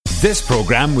This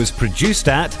programme was produced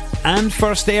at and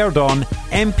first aired on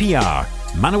MPR,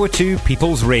 Manawatu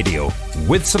People's Radio,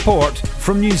 with support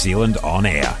from New Zealand On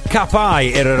Air. Ka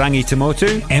pai Irarangi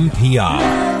Tamotu, MPR.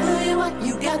 Love who you are,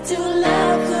 you got to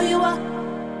love who you are.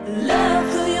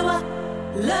 Love who you are.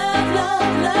 Love,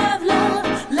 love, love,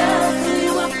 love. Love who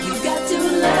you are, you got to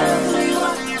love who you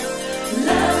are.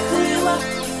 Love who you are.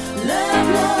 Love,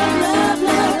 love, love,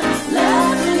 love.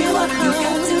 Love who you are, you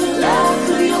got to love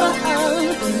who you are.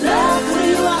 Love who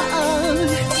you are.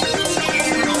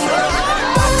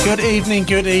 Good evening,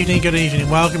 good evening, good evening.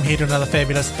 Welcome here to another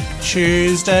fabulous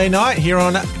Tuesday night here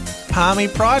on Palmy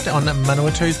Pride on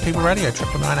Manawatu's People Radio,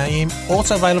 999 AM.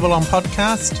 Also available on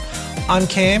podcast. I'm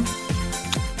Cam.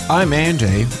 I'm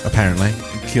Andy, apparently.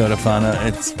 Kia ora whānau,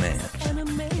 it's me.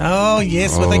 Oh,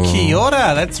 yes, with a kia ora.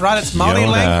 That's right, it's Māori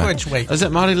Language Week. Is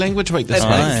it Māori Language Week this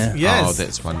week? yeah. Yes. Oh,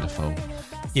 that's wonderful.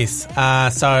 Yes,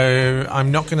 so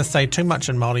I'm not going to say too much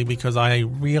in Māori because I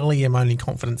really am only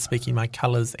confident speaking my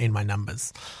colours and my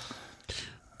numbers.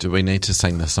 Do we need to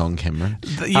sing the song, Cameron?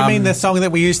 You mean the song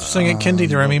that we used to sing at kindy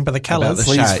to remember the colours? the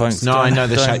Please, shapes. folks, No, I know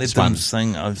the don't shapes let them one.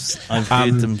 sing. I've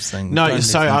heard them sing. No, Don't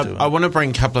so let them do I it. want to bring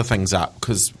a couple of things up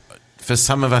because for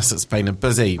some of us it's been a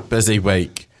busy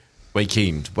weekend.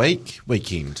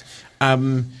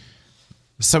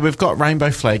 So we've got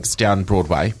rainbow flags down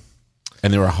Broadway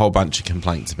and there are a whole bunch of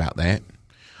complaints about that.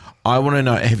 I want to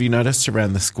know, have you noticed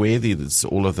around the square there's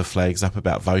all of the flags up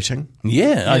about voting?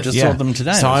 Yeah, I just saw them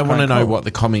today. So It was I want to quite know cool. what the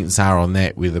comments are on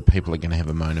that, whether people are going to have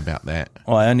a moan about that.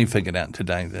 Well, I only figured out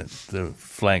today that the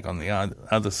flag on the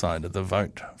other side of the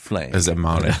vote flag Is it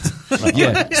Māori?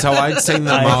 Yeah. So I'd seen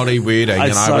the Māori wording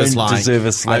and I was so like, deserve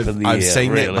a slap in the I've ear,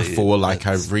 seen really. that before, like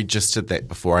I've registered that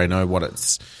before. I know what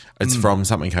it's from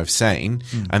something I've seen.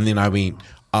 And then I went,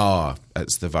 oh,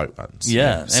 it's the vote ones.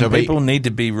 Yeah, So and people need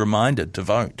to be reminded to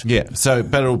vote. yeah. So,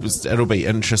 but it'll be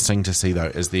interesting to see though,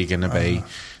 is there going to be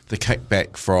the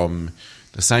kickback from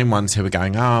the same ones who are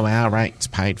going, oh, our rates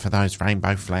paid for those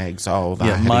rainbow flags. Oh, they're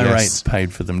Yeah, my hideous. rates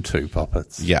paid for them too,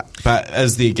 Poppets. Yeah, but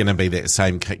is there going to be that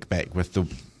same kickback with the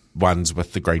ones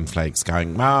with the green flags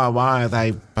going, oh, why are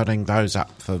they putting those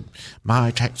up for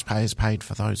my taxpayers paid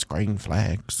for those green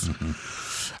flags?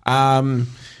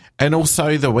 And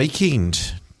also the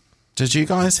weekend. Did you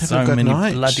guys have So a good many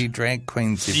night? bloody drag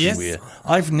queens Yes. everywhere.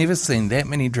 I've never seen that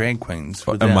many drag queens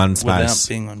In one without space.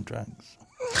 being on drugs.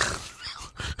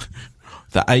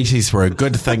 The 80s were a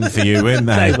good thing for you, weren't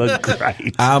they? They were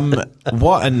great.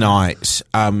 What a night.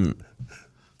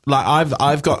 Like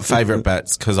I've got favourite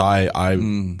bits because I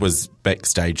was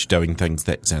backstage doing things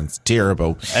that sounds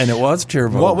terrible. And it was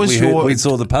terrible. What was we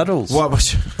saw the puddles. What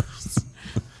was?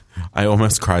 I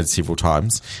almost cried several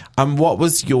times. What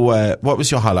was your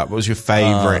highlight? What was your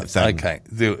favourite thing? Okay,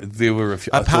 there were a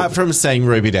few. Apart from seeing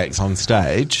Ruby Dax on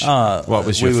stage, what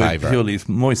was your we favourite? were purely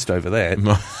moist over that.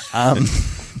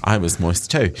 I was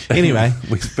moist too. Anyway,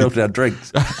 we spilled our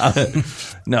drinks.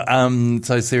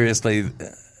 So seriously,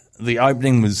 the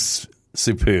opening was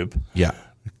superb. yeah,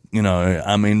 You know,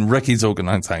 I mean, Ricky's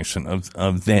organisation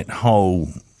of that whole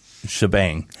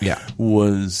shebang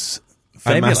was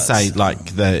fabulous. I must say, like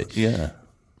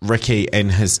Ricky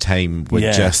and his team were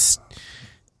just.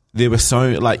 There were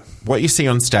so like what you see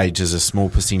on stage is a small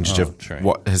percentage of true.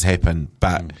 what has happened,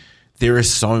 but there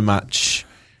is so much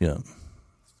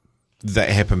that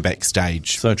happened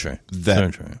backstage. So true. So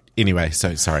true. Anyway,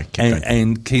 so sorry. keep going.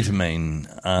 And Ketamine,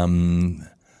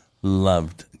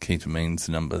 loved Ketamine's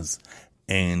numbers,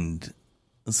 and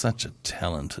such a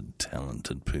talented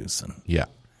person. Yeah.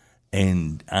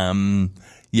 And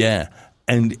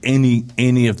and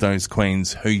any of those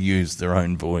queens who use their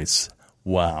own voice,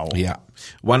 wow. Yeah.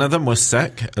 One of them was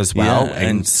sick as well Yeah, and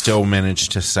and still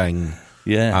managed to sing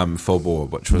full bore,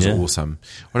 which was awesome.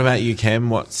 What about you,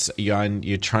 Cam?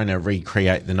 You're trying to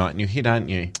recreate the night in your head, aren't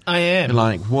you? I am. You're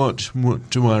like, what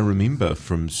do I remember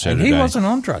from And Saturday? he wasn't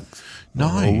on drugs. No.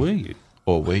 Or were you?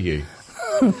 Or were you?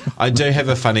 I do have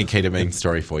a funny ketamine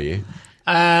story for you.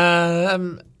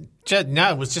 No,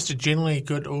 it was just a generally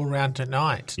good all-round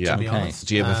night, to be honest.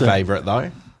 Do you have a favourite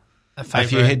though? A favourite?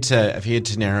 If you had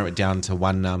to narrow it down to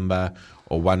one number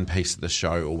or one piece of the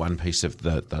show or one piece of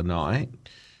the night,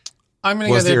 I'm going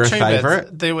to was go there there a two favourite?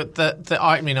 bits. There were the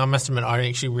opening. I must admit, I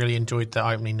actually really enjoyed the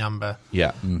opening number.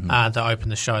 Yeah. That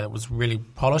opened the show. That was really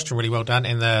polished and really well done,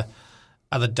 and the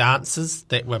other dancers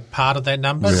that were part of that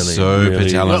number, Super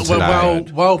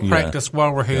talented. well practiced,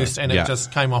 well rehearsed, and it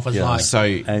just came off as like So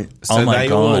oh my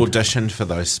they all God. auditioned for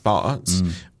those spots,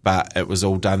 but it was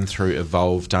all done through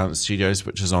Evolve Dance Studios,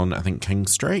 which is on, I think, King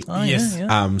Street. Oh, Yes.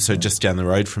 yeah. So just down the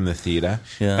road from the theatre.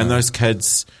 Yeah. And those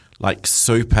kids, like,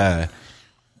 super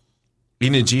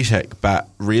energetic, but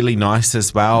really nice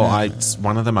as well.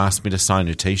 One of them asked me to sign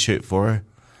a T-shirt for her.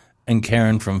 And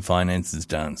Karen from Finances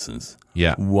Dances.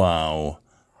 Yeah. Wow.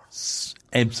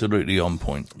 Absolutely on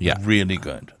point. Yeah. Really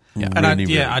good. Yeah. Really,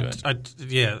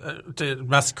 good.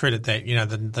 Must credit that,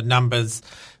 the numbers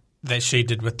that she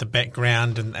did with the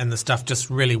background and the stuff just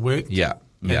really worked. Yeah.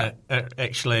 Yeah.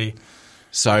 Actually.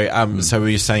 So, so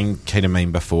we were saying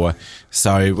Ketamine before.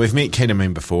 So we've met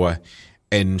Ketamine before,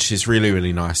 and she's really,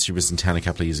 really nice. She was in town a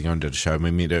couple of years ago and did a show, and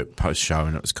we met her post-show,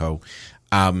 and it was cool.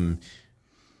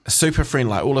 Super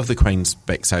friendly. All of the queens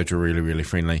backstage were really, really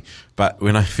friendly. But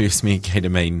when I first met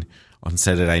Ketamine on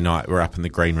Saturday night, we're up in the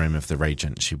green room of the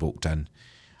Regent. She walked in,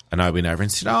 and I went over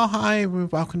and said, "Oh, hi,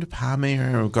 welcome to Palmy."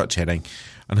 And we got chatting,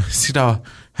 and I said, "Oh,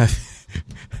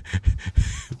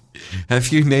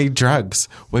 if you need drugs,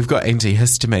 we've got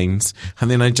antihistamines." And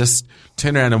then I just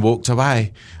turned around and walked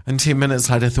away. And 10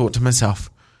 minutes later, I thought to myself,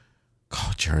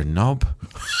 "God, you're a knob."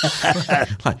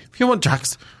 Like, if you want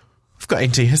drugs, we've got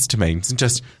antihistamines. And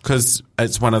just because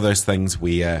it's one of those things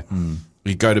where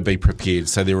you go to be prepared.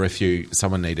 So there were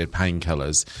someone needed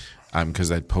painkillers because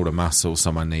they'd pulled a muscle,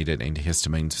 someone needed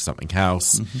antihistamines for something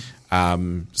else.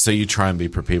 So you try and be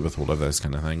prepared with all of those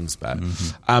kind of things. But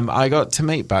I got to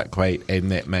meet Buckwheat,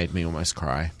 and that made me almost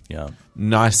cry. Yeah.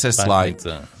 Nicest,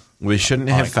 we shouldn't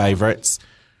have favourites,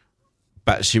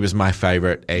 but she was my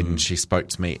favourite, and she spoke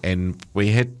to me, and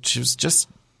she was just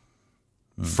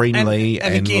friendly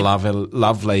and again,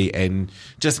 lovely, and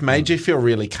just made you feel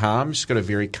really calm. She's got a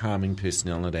very calming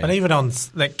personality. And even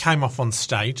that came off on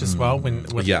stage as well with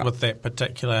that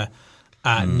particular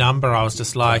number. I was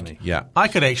just like, I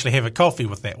could actually have a coffee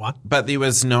with that one. But there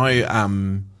was no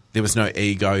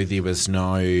ego. There was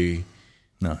no.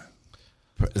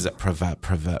 Is it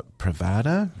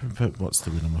bravado? What's the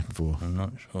word I'm looking for? I'm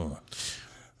not sure.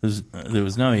 There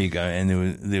was no ego,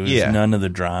 and there was none of the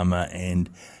drama and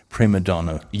prima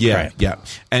donna crap. Yeah.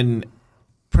 And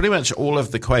pretty much all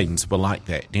of the queens were like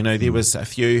that. There was a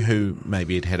few who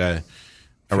maybe had a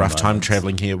rough time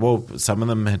travelling here. Well, some of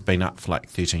them had been up for like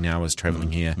 13 hours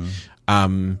travelling here.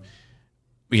 A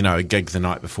gig the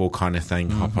night before kind of thing,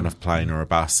 hop on a plane or a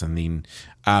bus, and then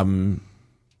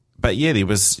but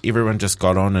everyone just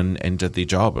got on and did their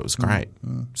job. It was great.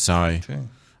 So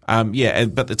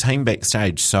but the team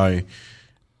backstage, so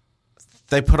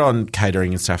they put on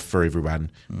catering and stuff for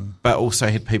everyone, but also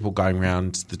had people going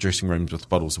around the dressing rooms with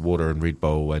bottles of water and Red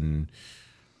Bull, and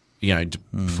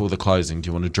before the closing, do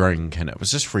you want a drink? And it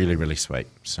was just really, really sweet.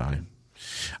 So,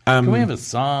 can we have a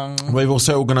song? We've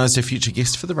also organised a future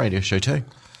guest for the radio show too.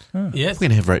 Yes, we're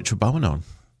going to have Rachel Bowen on.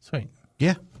 Sweet.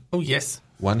 Yeah. Oh yes.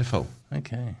 Wonderful.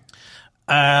 Okay.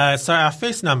 So our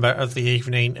first number of the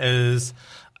evening is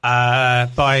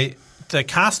by the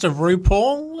cast of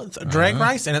RuPaul Drag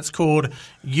Race, and it's called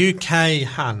UK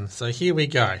Hun. So here we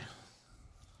go.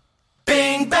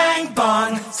 Bing, bang,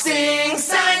 bong, sing,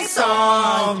 sang,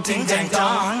 song, ding, dang,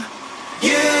 dong,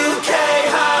 UK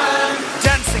Hun.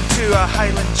 Dancing to a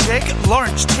Highland chick,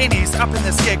 Lawrence Cheney's up in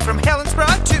this gig. From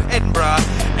Helensburgh to Edinburgh,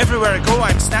 everywhere I go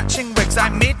I'm snatching wigs. I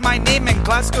made my name in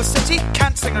Glasgow City,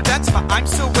 can't sing or dance but I'm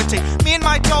so witty. Me and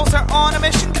my dolls are on a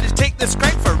mission, gonna take this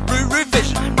crowd for Ruru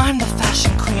Vision. I'm the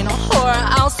fashion queen, a whore,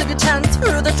 I'll stick a 10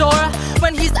 through the door.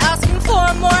 When he's asking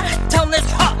for more, tell him this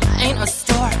ain't a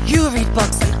store. You read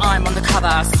books and I'm on the cover,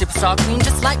 superstar queen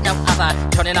just like no other.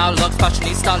 Turning out looks,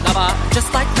 fashionista lover,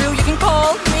 just like Rue, you can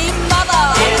call me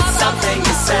mother. It's something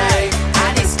you say,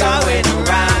 and it's going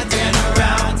around and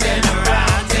around and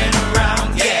around and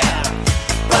around, yeah.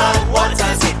 But what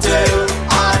does it do?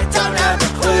 I don't have a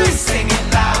clue. Sing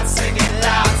it loud, sing it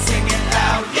loud, sing it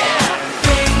loud, yeah.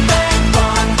 Bing, bang,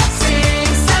 bong,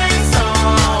 sing, sang,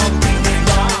 song, bing, bang,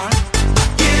 bong,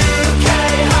 UK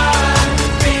Hun.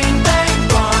 Bing, bang,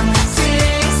 bong,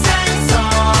 sing, sang,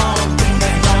 song, bing,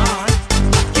 bang, bong,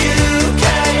 UK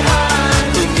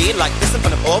Hun. Do me like this in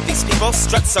front of all these people?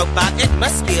 Strut so bad it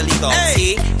must be illegal.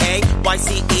 Hey.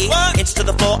 T-A-Y-C-E. What? Inch to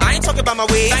the floor, I ain't talking about my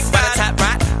weed. Rat-a-tat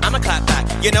rat, I'm a clap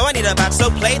back. You know I need a badge, so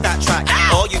play that track.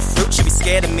 Ow. All you fruit should be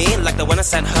scared of me, like the one I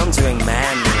sent home doing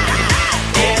man.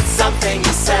 It's something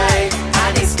you say,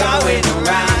 and it's going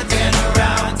around and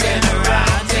around and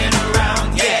around and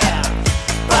around, yeah.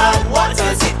 But what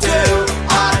does it do?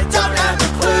 I don't have a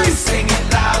clue. Sing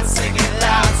it loud, sing it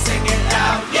loud, sing it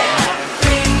loud, yeah.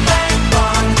 Bing, bang,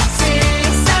 bong,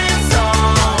 sing, sang,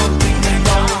 song, bing, bang,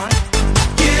 bong,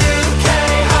 UK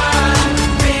Hun.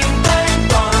 Bing, bang,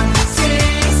 bong,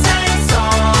 sing, sang,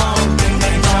 song, bing,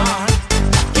 bang, bong,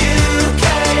 UK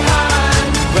Hun.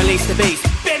 Release the beast.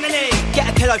 Get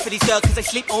a pillow for these girls cause they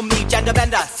sleep on me. Gender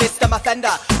bender, system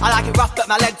offender. I like it rough but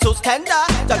my lentils tender.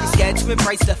 Don't be scared to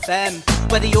embrace the femme,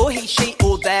 whether you're he, she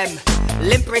or them.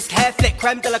 Limp wrist, hair flick,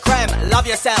 creme de la creme. Love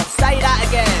yourself, say that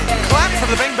again. Clap for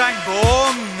the Bing Bang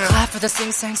Boom. Clap for the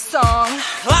Sing Sang Song.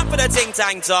 Clap for the Ting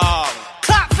Tang Tong.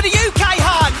 Clap for the UK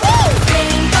hug. Woo!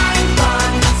 Bing bang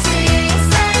bong, sing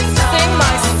sang song. Sing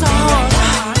my song.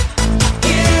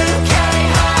 UK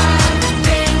hug.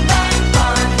 Bing bang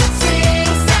bong, sing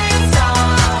sang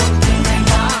song. Bing bang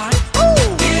bong.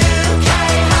 UK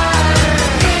hug.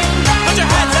 Bing bang Put your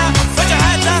hands up, put your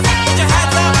hands up, put your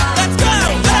hands up. Let's go.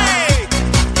 Hey!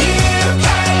 UK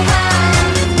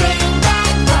hug. Bing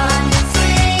bang bong,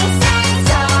 sing sang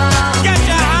song. Get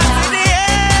your hands in the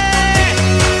air.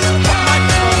 Rock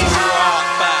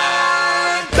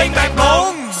band. Bing Bang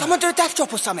Boom. Someone do a death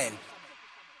drop or something.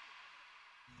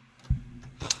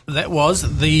 That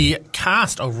was the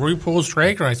cast of RuPaul's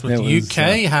Drag Race with That was,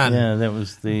 UK Hun. Yeah, that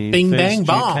was the Bing first Bang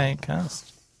Bong. UK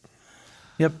cast.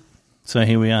 Yep. So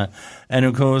here we are. And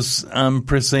of course,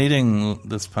 preceding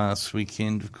this past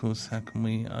weekend, of course, how can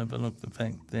we overlook the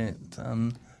fact that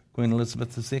Queen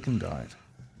Elizabeth II died?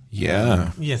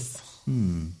 Yeah. Yes.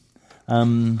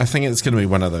 I think it's going to be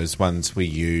one of those ones where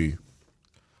you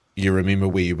remember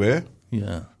where you were.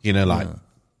 Yeah. You know, like,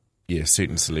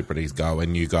 certain celebrities go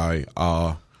and you go,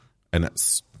 oh, and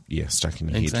it's, stuck in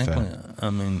your Exactly. head I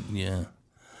mean, yeah.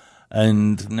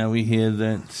 And now we hear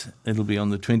that it'll be on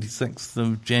the 26th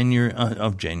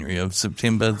of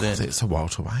September. for... That's a while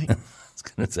to wait. It's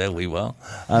going to tell we well.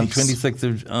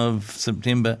 26th of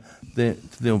September,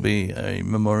 that there'll be a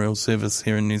memorial service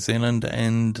here in New Zealand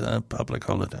and a public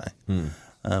holiday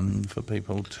for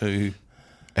people to...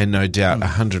 And no doubt take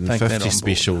that on 150 board.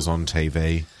 specials on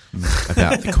TV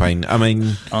about the Queen. I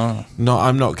mean, no,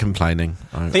 I'm not complaining.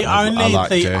 I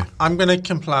liked her. I'm going to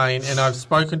complain, and I've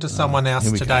spoken to someone else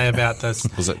here we today about this.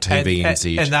 Was it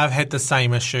TVNZ? And they've had the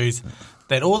same issues.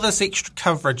 That all this extra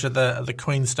coverage of the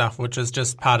Queen stuff, which is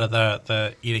just part of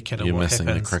the etiquette of You're what missing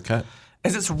happens, the cricket.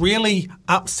 is it's really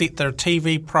upset the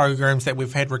TV programs that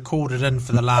we've had recorded in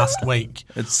for the last week.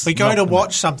 We go to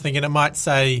watch something and it might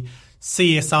say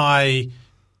CSI,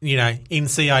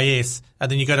 NCIS, and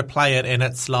then you go to play it and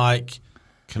it's like...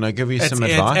 Can I give you some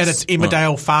advice? And it's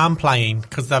Emmerdale Farm playing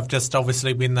because they've just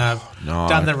obviously when they've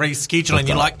done the rescheduling,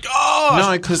 you're like, oh!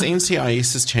 No, because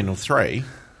NCIS is Channel 3.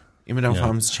 Emmerdale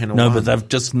Farm's Channel 1. No, but they've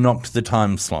just knocked the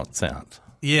time slots out.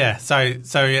 Yeah, so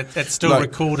it's still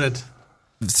recorded.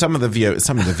 Some of the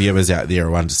viewers out there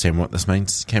will understand what this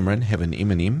means. Cameron, have an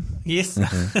M&M Yes.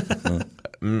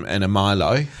 and a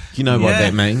Milo. You know what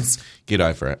that means. Get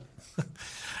over it.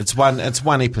 It's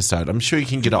one episode. I'm sure you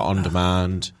can get it on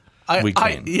demand. We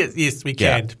can. Yes, we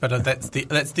can. Yeah. But that's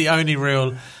the only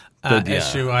real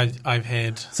issue I've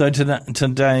had. So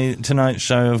tonight's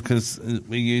show, because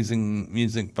we're using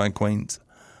music by Queens.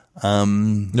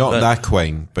 Not that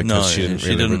Queen, because she didn't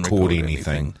really record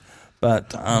anything.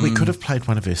 But we could have played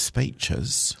one of her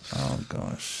speeches. Oh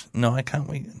gosh, no, I can't.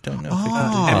 We don't know if we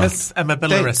can do that.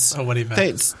 Amabilis or whatever.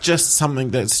 That's just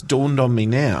something that's dawned on me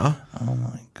now. Oh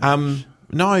my gosh.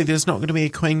 No, there's not going to be a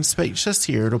Queen's speech this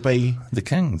year. It'll be The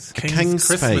King's. King's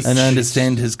Christmas speech. And I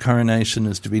understand his coronation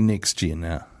is to be next year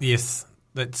now. Yes,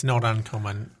 that's not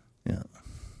uncommon. Yeah.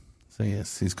 So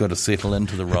yes, he's got to settle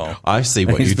into the role. I see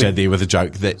what you He's did there with a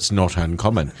joke. That's not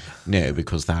uncommon. No,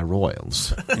 because they're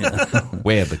royals.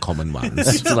 We're the common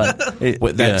ones.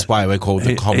 That's why we're called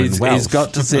the Commonwealth. He's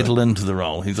got to settle into the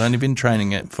role. He's only been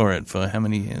training for how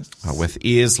many years? With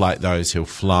ears like those, he'll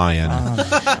fly in.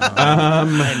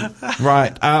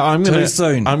 Right. I'm Too gonna,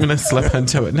 soon. I'm going to slip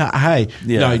into it. No, hey.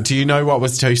 Yeah. No, do you know what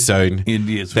was too soon?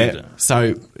 Yes, we do.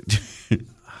 So,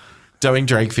 doing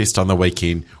Drag Fest on the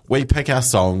weekend, we pick our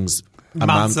songs a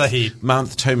month ahead.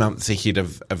 2 months ahead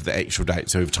of the actual date.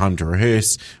 So we have time to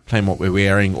rehearse, plan what we're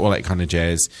wearing, all that kind of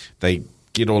jazz. They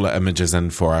get all the images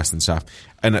in for us and stuff.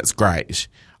 And it's great.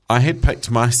 I had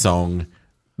picked my song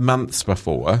months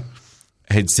before,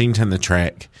 had sent in the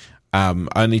track,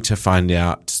 only to find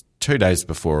out 2 days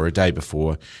before or a day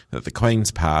before that the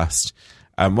Queen's passed.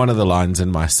 One of the lines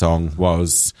in my song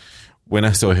was, when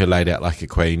I saw her laid out like a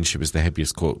queen, she was the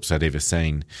happiest corpse I'd ever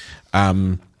seen.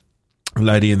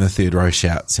 Lady in the third row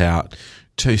shouts out,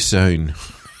 too soon.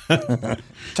 There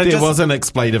was an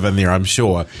expletive in there, I'm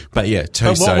sure. But yeah,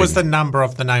 too soon. What was the number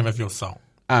of the name of your song?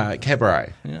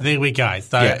 Cabaret. Yeah. There we go.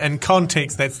 So in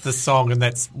context, that's the song and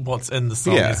that's what's in the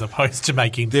song as opposed to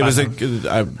making there fun.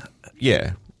 There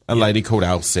was a lady called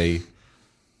Elsie.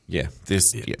 Yeah,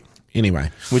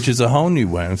 Anyway. Which is a whole new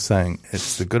way of saying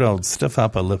it's the good old stiff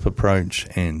upper lip approach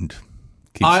and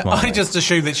keep smiling. I just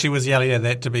assumed that she was yelling at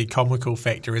that to be comical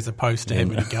factor as opposed to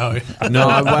having to go. No,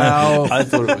 well, I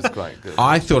thought it was quite good.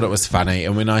 I thought it was funny,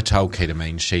 and when I told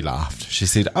Ketamine, she laughed. She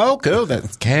said, "Oh, girl,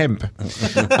 that's camp." All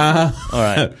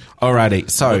right. Alrighty,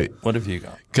 so What have you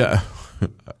got?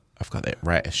 I've got that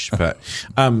rash, but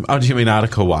do you mean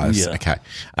article-wise? Yeah. Okay.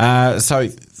 So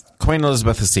Queen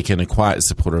Elizabeth II, a quiet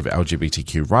supporter of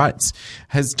LGBTQ rights,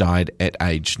 has died at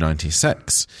age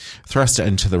 96. Thrust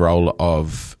into the role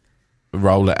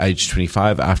at age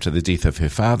 25 after the death of her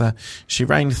father, she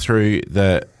reigned through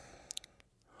the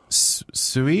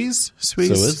Suez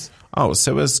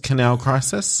Canal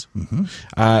crisis,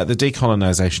 the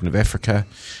decolonisation of Africa,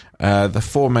 the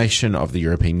formation of the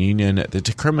European Union, the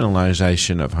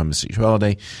decriminalisation of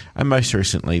homosexuality, and most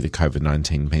recently the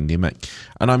COVID-19 pandemic.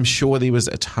 And I'm sure there was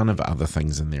a ton of other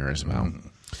things in there as well.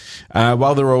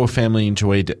 While the royal family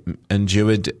endured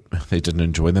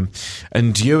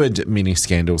many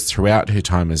scandals throughout her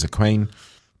time as queen,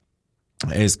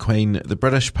 the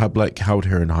British public held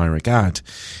her in high regard,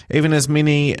 even as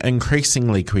many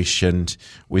increasingly questioned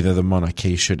whether the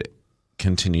monarchy should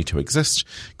continue to exist.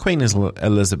 Queen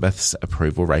Elizabeth's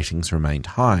approval ratings remained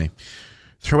high.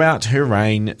 Throughout her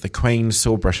reign, the Queen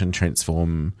saw Britain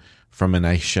transform from a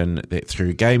nation that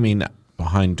threw gay men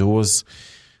behind bars,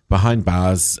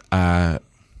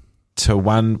 to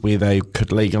one where they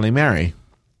could legally marry.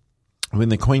 When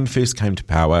the Queen first came to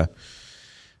power,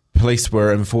 police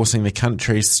were enforcing the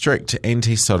country's strict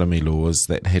anti-sodomy laws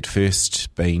that had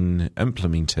first been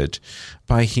implemented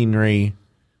by Henry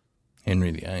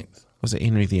VIII. Was it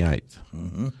Henry VIII?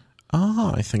 Mm-hmm.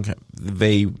 Oh, I think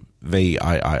VIII,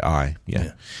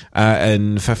 yeah.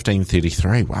 In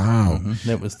 1533, wow. Mm-hmm.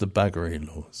 That was the buggery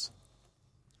laws.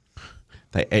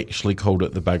 They actually called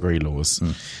it the buggery laws.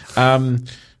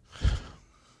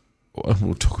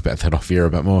 We'll talk about that off air a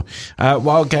bit more.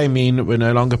 While gay men were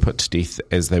no longer put to death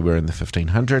as they were in the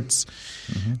 1500s,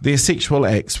 their sexual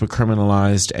acts were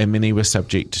criminalised and many were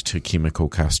subject to chemical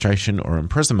castration or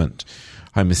imprisonment.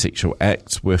 Homosexual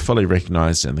acts weren't fully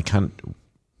recognised in the country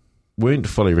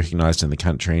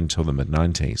until the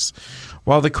mid-90s.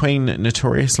 While the Queen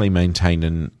notoriously maintained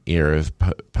an air of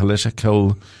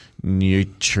political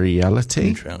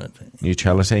neutrality,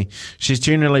 she's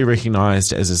generally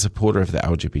recognised as a supporter of the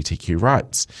LGBTQ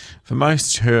rights. For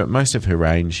most of her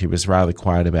reign, she was rather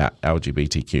quiet about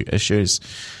LGBTQ issues,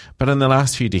 but in the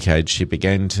last few decades, she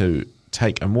began to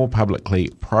take a more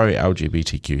publicly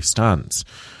pro-LGBTQ stance.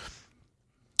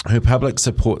 Her public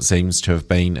support seems to have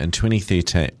begun in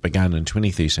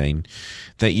 2013.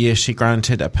 That year, she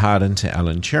granted a pardon to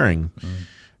Alan Turing,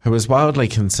 who was widely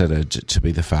considered to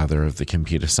be the father of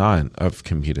computer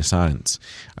science,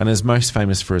 and is most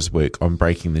famous for his work on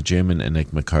breaking the German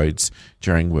Enigma codes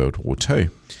during World War II.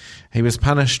 He was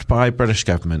punished by British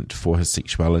government for his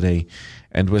sexuality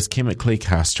and was chemically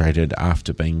castrated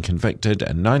after being convicted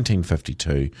in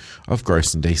 1952 of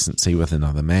gross indecency with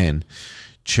another man.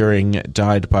 Turing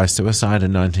died by suicide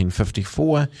in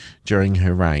 1954 during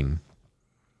her reign.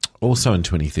 Also in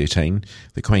 2013,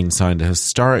 the Queen signed a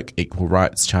historic Equal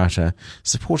Rights Charter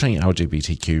supporting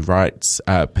LGBTQ rights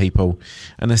people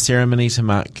in a ceremony to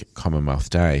mark Commonwealth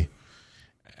Day.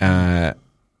 The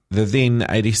then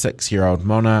 86-year-old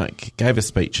monarch gave a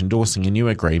speech endorsing a new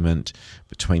agreement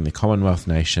between the Commonwealth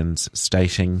nations,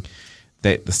 stating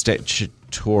that the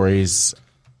signatories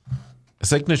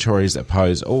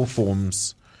oppose all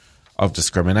forms of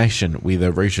discrimination, whether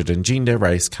rooted in gender,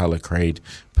 race, colour, creed,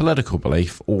 political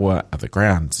belief, or other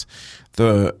grounds.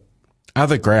 The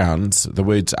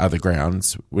words other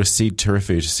grounds, were said to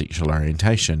refer to sexual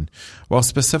orientation, while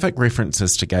specific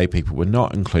references to gay people were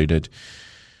not included.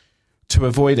 To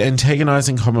avoid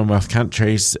antagonising Commonwealth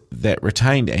countries that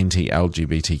retained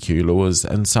anti-LGBTQ laws,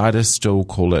 insiders still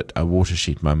call it a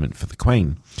watershed moment for the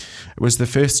Queen. It was the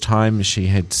first time she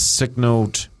had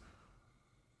signalled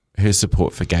her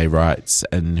support for gay rights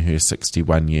in her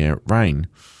 61-year reign,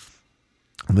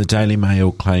 the Daily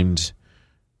Mail claimed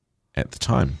at the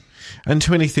time. In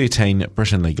 2013,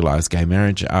 Britain legalised gay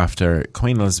marriage after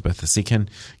Queen Elizabeth II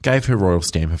gave her royal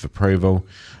stamp of approval.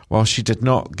 While she did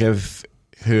not give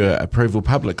her approval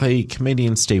publicly,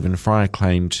 comedian Stephen Fry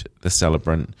claimed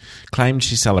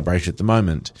she celebrated the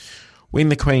moment. When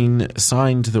the Queen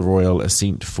signed the Royal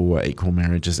Assent for Equal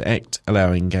Marriages Act,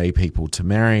 allowing gay people to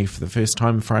marry for the first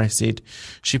time, Fry said,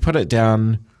 she put it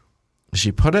down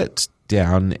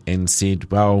and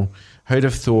said, well, who'd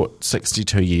have thought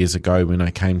 62 years ago when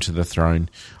I came to the throne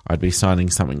I'd be signing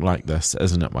something like this?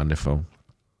 Isn't it wonderful?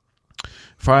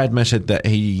 Fry admitted that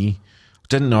he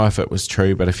didn't know if it was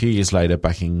true, but a few years later,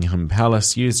 Buckingham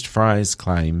Palace used Fry's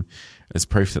claim as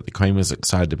proof that the Queen was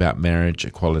excited about marriage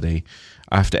equality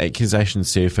after accusations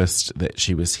surfaced that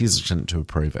she was hesitant to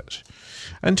approve it.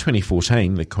 In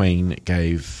 2014, the Queen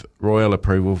gave royal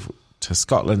approval to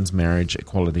Scotland's marriage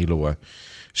equality law.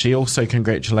 She also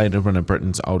congratulated one of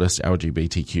Britain's oldest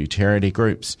LGBTQ charity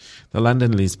groups, the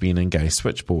London Lesbian and Gay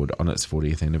Switchboard, on its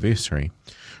 40th anniversary.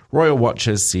 Royal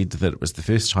Watchers said that it was the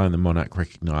first time the monarch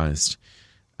recognised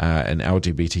an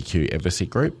LGBTQ advocacy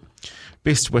group.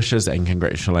 Best wishes and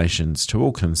congratulations to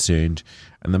all concerned,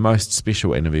 and the most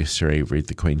special anniversary, read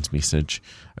the Queen's message,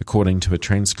 according to a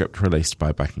transcript released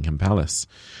by Buckingham Palace.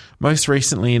 Most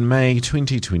recently, in May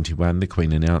 2021, the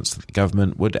Queen announced that the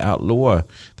government would outlaw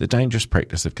the dangerous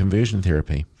practice of conversion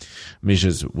therapy.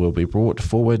 Measures will be brought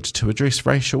forward to address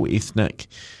racial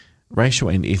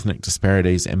and ethnic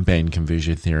disparities and ban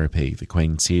conversion therapy, the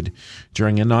Queen said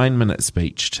during a 9-minute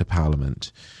speech to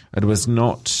Parliament. It was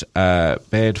not a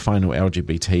bad final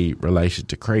LGBT-related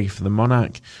decree for the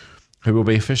monarch, who will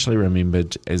be officially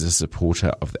remembered as a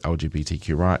supporter of the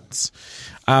LGBTQ rights.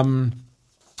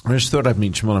 I just thought I'd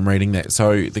mention while I'm reading that.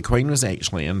 So the Queen was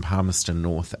actually in Palmerston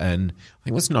North in, I think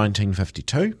it was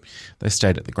 1952. They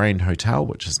stayed at the Grand Hotel,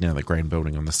 which is now the Grand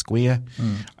Building on the Square.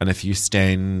 And if you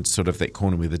stand sort of that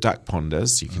corner where the duck pond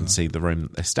is, you can see the room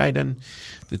that they stayed in.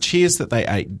 The chairs that they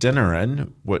ate dinner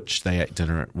in, which they ate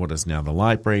dinner at what is now the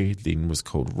library, then was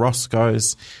called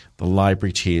Roscoe's. The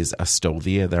library chairs are still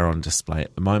there. They're on display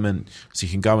at the moment. So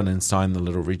you can go in and sign the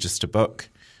little register book,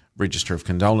 Register of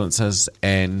Condolences,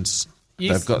 and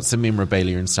they've got some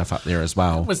memorabilia and stuff up there as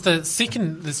well. Was the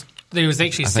second? There was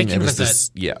actually a second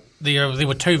visit. There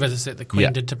were 2 visits that the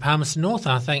Queen did to Palmerston North.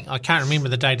 And I can't remember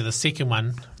the date of the second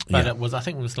one, but I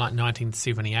think it was like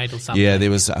 1978 or something. Yeah,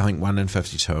 there was I think one in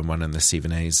 52 and one in the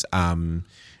 70s.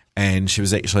 And she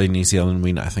was actually in New Zealand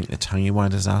when I think the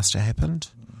Tangiwai disaster happened,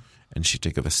 and she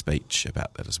did give a speech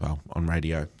about that as well on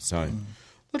radio. So.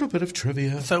 Little bit of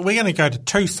trivia. So we're going to go to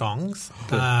 2 songs.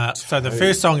 So the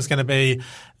first song is going to be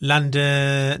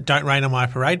London Don't Rain on My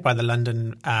Parade by the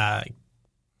London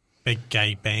Big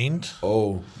Gay Band.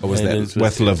 Oh, was that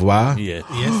with Lavoie? Yeah.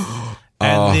 Yes.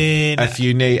 And then if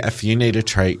you need a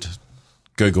treat,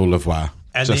 Google Lavoie.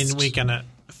 And then we're going to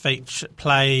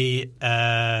play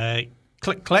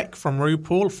Click Clack from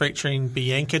RuPaul featuring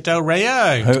Bianca Del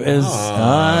Rio. Who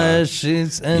is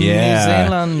she's in New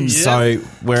Zealand. So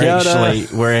we're Kia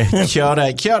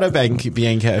ora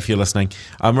Bianca, if you're listening.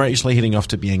 We're actually heading off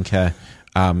to Bianca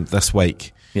this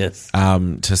week. Yes.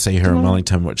 To see her in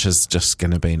Wellington, which is just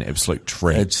going to be an absolute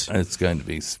treat. It's going to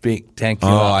be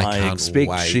spectacular. I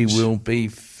expect she will be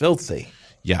filthy.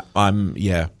 Yeah,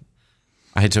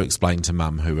 I had to explain to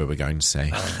Mum who we were going to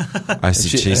see. I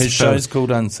said her show's called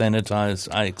Unsanitized.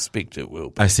 I expect it will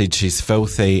be. I said she's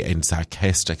filthy and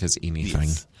sarcastic as anything.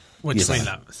 Yes. Which we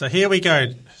love. So here we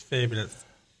go. Fabulous.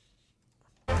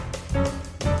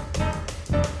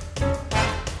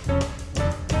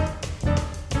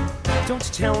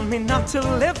 Don't tell me not to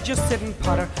live, just sit and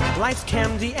putter. Life's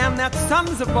candy and that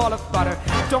sun's a ball of butter.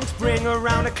 Don't bring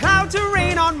around a cloud to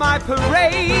rain on my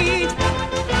parade.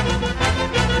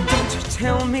 Don't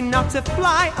tell me not to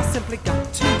fly, I simply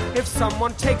got to. If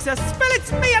someone takes a spill,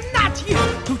 it's me and not you.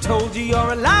 Who told you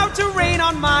you're allowed to rain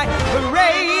on my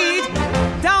parade?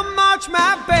 Don't march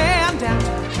my band out,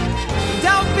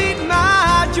 don't beat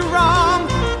my drum.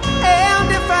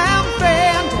 And if I'm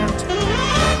banned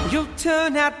out, you'll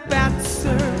turn out bad,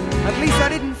 sir. At least I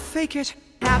didn't fake it,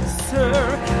 sir.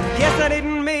 Guess I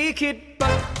didn't make it, but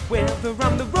whether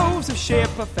I'm the rose of sheer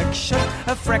perfection,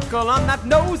 a freckle on that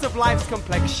nose of life's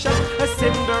complexion, a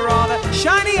cinder or the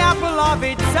shiny apple of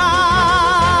its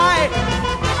eye,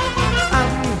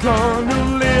 I'm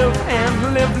gonna live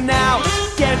and live now.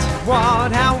 Get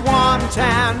what I want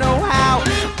and know how.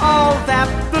 All that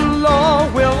the law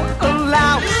will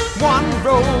allow. One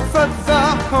roll for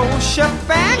the whole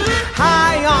shebang.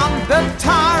 High on the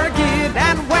target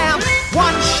and wham.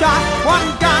 One shot,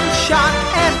 one gunshot,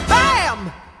 and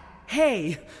bam!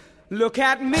 Hey, look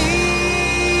at me,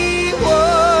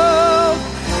 whoa,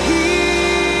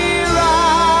 here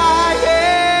I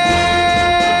am.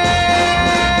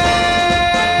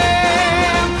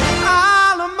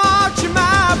 I'll march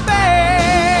my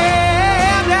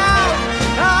band out,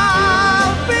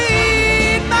 I'll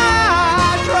beat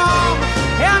my drum,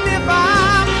 and if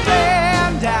I'm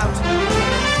banned out,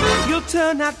 you'll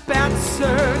turn out bad,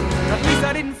 sir. At least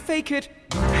I didn't fake it,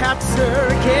 sir.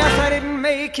 Guess I didn't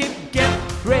make it. Get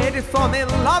ready for me,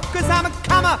 love, cause I'm a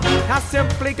comer. I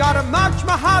simply gotta march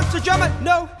my heart to drum it.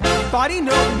 Nobody is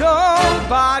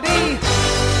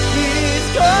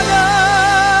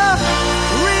gonna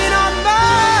rain on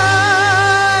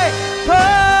my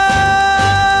parade.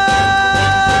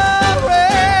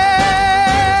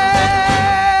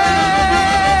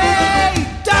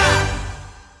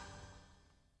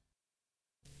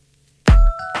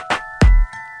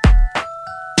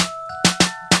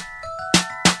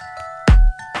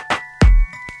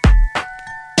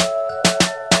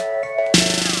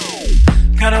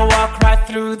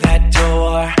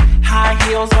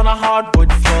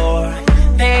 floor.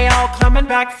 They all coming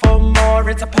back for more.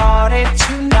 It's a party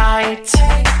tonight.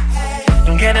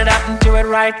 Get it up and do it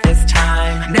right this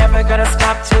time. Never gonna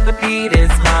stop till the beat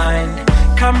is mine.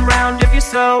 Come round if you're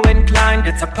so inclined.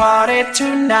 It's a party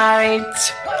tonight.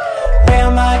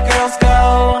 Where my girls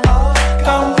go,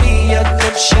 gonna be a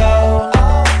good show.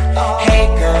 Hey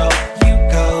girl, you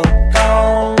go,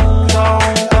 go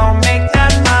make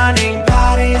that money.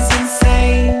 Body's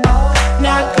insane,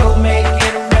 now go make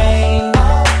it rain.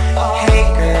 Hey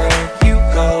girl, you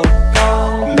go,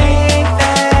 make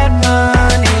that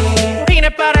money.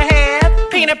 Peanut butter head,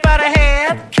 peanut butter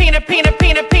head, peanut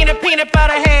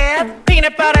butter head,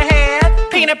 peanut butter head,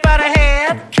 peanut butter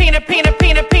head, peanut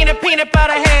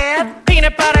butter head,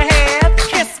 peanut butter head.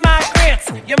 Kiss my grits.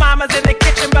 Your mama's in the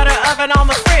kitchen, butter oven on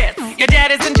the fritz. Your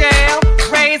daddy's in jail,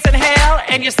 raising hell,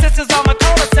 and your sister's on the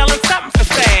corner selling something for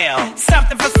sale.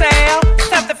 Something for sale,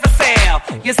 something for sale.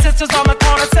 Your sister's on the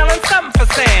corner selling something for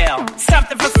sale.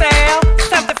 Something for sale,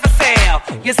 something for sale.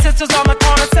 Your sister's on the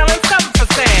corner selling something for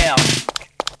sale.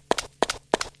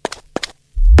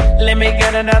 Let me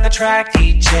get another track,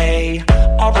 DJ.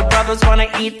 All the brothers wanna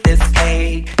eat this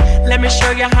cake. Let me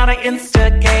show you how to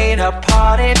instigate a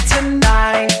party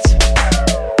tonight.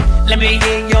 Let me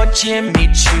hear your Jimmy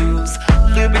Choos.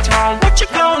 Louis Vuitton, what you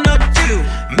gonna do?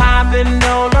 My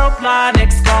Manolo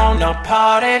Blahnik's gonna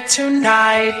party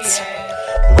tonight.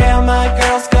 Where my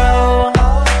girls go,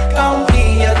 gonna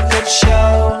be a good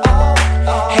show.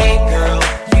 Hey girl,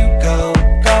 you go,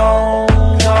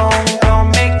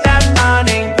 make that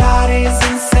money. Body's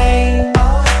insane,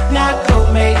 now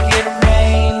go make it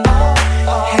rain.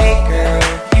 Hey girl,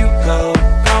 you go,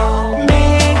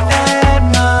 make that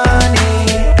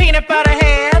money. Peanut butter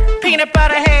head, peanut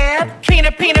butter head,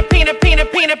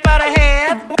 peanut butter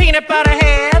head, peanut butter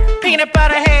head, peanut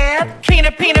butter head,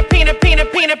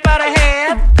 peanut butter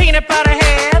head, peanut butter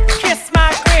head. Kiss my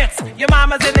grits. Your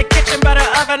mama's in the kitchen, butter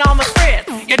oven on the fritz.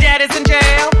 Your daddy's in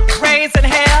jail, raising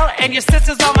hell, and your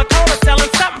sister's on the corner selling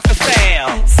something for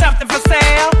sale. Something for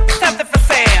sale, something for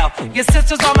sale. Your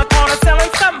sister's on the corner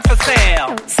selling something for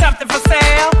sale. Something for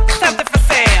sale, something for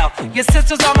sale. Your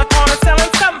sister's on the corner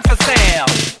selling something for sale.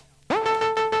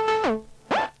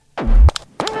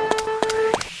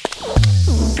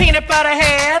 Peanut butter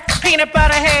head, peanut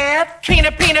butter head,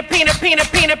 peanut butter head,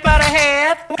 peanut butter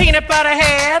head, peanut butter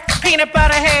head, peanut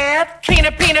butter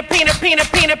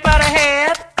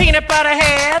head, peanut butter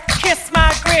head. Kiss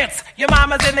my grits. Your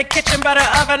mama's in the kitchen, butter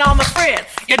oven on the fritz.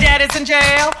 Your daddy's in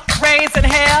jail, raising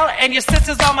hell, and your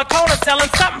sister's on the corner selling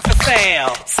something for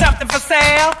sale. Something for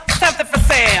sale, something for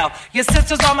sale. Your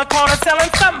sister's on the corner selling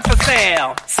something for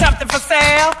sale. Something for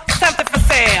sale, something for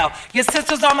sale. Your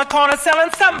sister's on the corner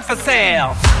selling something for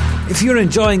sale. If you're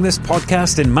enjoying this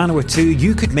podcast in Manawatu,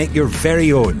 you could make your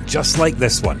very own, just like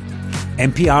this one.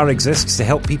 NPR exists to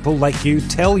help people like you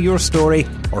tell your story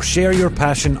or share your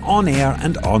passion on air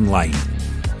and online.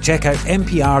 Check out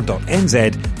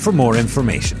npr.nz for more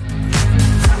information.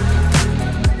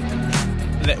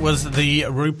 That was the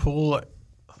RuPaul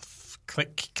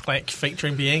Click Clack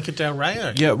featuring Bianca Del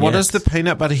Rio. Yeah, what does the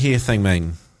peanut butter hair thing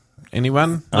mean?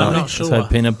 Anyone? I'm not sure. So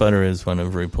peanut butter is one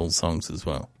of RuPaul's songs as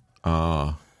well.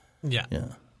 Oh. Yeah. Yeah.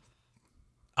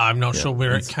 I'm not sure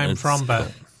where it came from,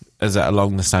 but... Is it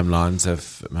along the same lines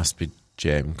of it must be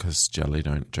jam because jelly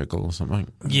don't jiggle or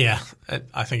something? Yeah,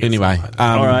 I think it's anyway. like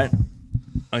that. All right.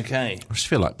 Okay. I just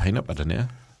feel like peanut butter now.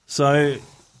 So,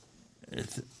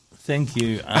 thank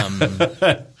you.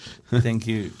 Thank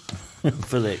you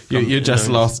for that. You're just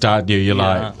lost, aren't you? You're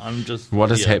like, I'm just.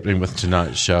 what is happening with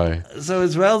tonight's show? So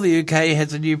as well, the UK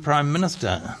has a new Prime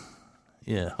Minister.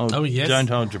 Yeah. Yes. Don't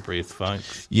hold your breath,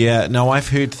 folks. Yeah, no, I've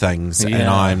heard things and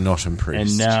I'm not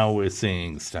impressed. And now we're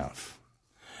seeing stuff.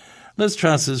 Liz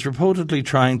Truss is reportedly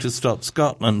trying to stop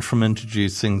Scotland from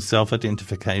introducing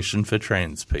self-identification for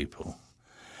trans people.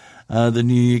 The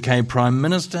new UK Prime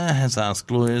Minister has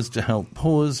asked lawyers to help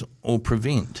pause or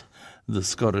prevent the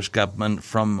Scottish Government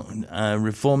from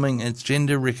reforming its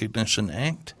Gender Recognition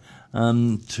Act,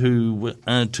 two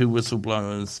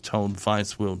whistleblowers told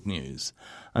Vice World News.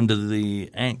 Under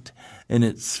the Act, in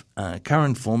its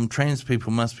current form, trans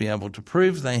people must be able to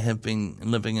prove they have been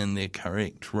living in their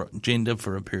correct gender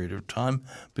for a period of time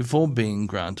before being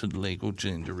granted legal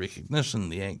gender recognition.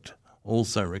 The Act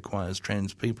also requires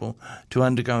trans people to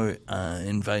undergo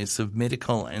invasive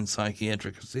medical and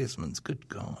psychiatric assessments. Good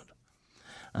God.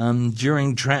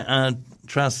 During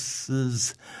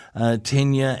Truss's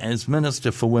tenure as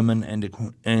Minister for Women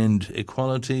and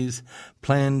Equalities,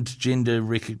 planned gender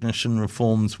recognition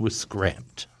reforms were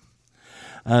scrapped.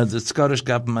 The Scottish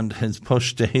government has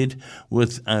pushed ahead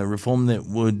with a reform that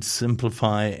would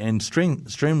simplify and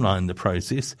streamline the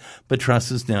process, but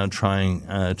Truss is now trying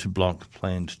to block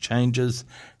planned changes,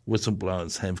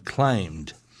 whistleblowers have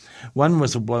claimed. One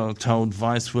whistleblower told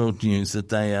Vice World News that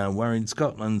they are worried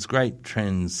Scotland's great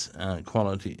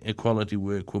equality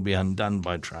work will be undone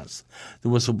by Truss. The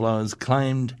whistleblowers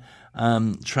claimed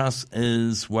Truss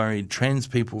is worried trans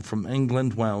people from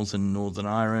England, Wales and Northern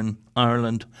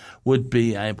Ireland would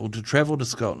be able to travel to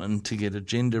Scotland to get a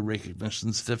gender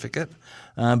recognition certificate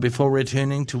before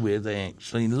returning to where they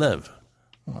actually live.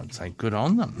 Well, I'd say good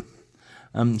on them.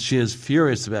 She is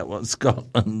furious about what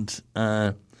Scotland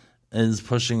is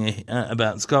pushing ahead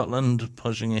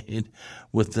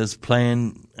with this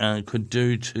plan could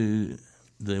do to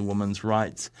the women's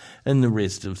rights in the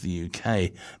rest of the UK,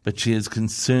 but she is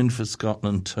concerned for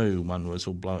Scotland too, one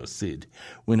whistleblower said.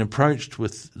 When approached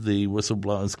with the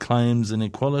whistleblower's claims, an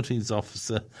Equalities Office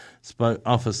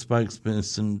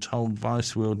spokesperson told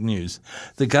Vice World News,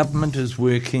 the government is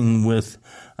working with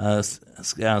our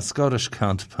Scottish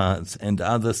counterparts and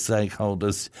other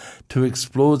stakeholders to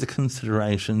explore the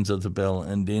considerations of the bill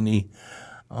and any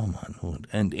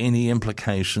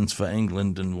implications for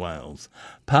England and Wales.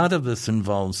 Part of this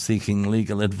involves seeking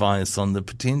legal advice on the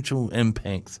potential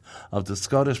impacts of the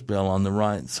Scottish Bill on the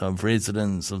rights of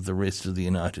residents of the rest of the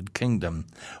United Kingdom.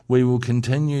 We will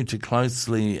continue to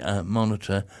closely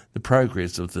monitor the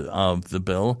progress of the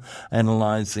bill,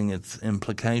 analysing its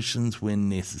implications when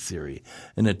necessary.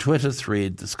 In a Twitter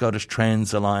thread, the Scottish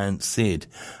Trans Alliance said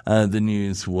the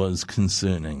news was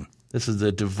concerning. This is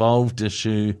a devolved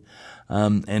issue,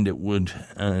 and it would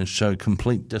show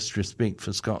complete disrespect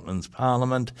for Scotland's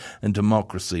Parliament and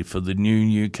democracy for the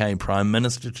new UK Prime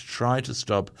Minister to try to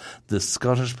stop the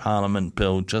Scottish Parliament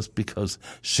bill just because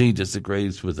she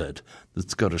disagrees with it, the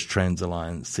Scottish Trans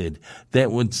Alliance said.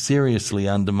 That would seriously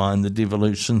undermine the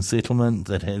devolution settlement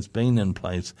that has been in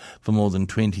place for more than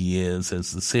 20 years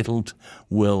as the settled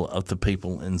will of the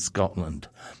people in Scotland.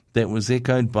 That was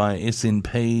echoed by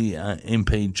SNP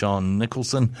MP John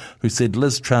Nicholson, who said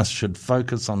Liz Truss should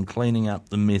focus on cleaning up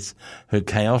the mess her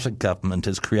chaotic government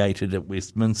has created at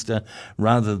Westminster,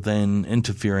 rather than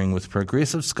interfering with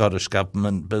progressive Scottish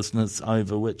government business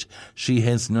over which she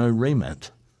has no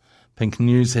remit. Pink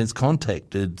News has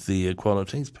contacted the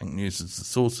Equalities. Pink News is the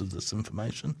source of this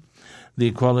information. The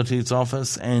Equalities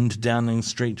Office and Downing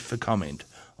Street for comment.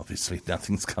 Obviously,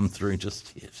 nothing's come through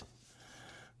just yet.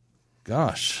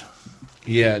 Gosh.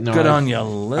 Yeah, no. Good on you,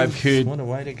 Liz. I've heard, what a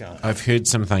way to go. I've heard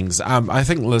some things. I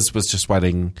think Liz was just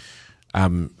waiting,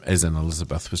 as in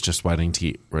Elizabeth, was just waiting to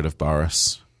get rid of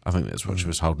Boris. I think that's what she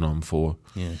was holding on for.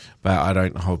 Yeah. But I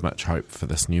don't hold much hope for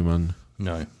this new one.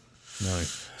 No.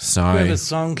 So, we have a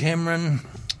song, Cameron.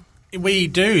 We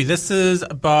do. This is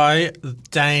by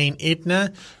Dane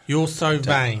Edna. You're So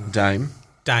Vain. Dame.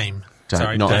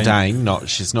 Sorry, not Dame. Dane. Not,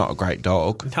 she's not a great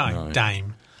dog. No.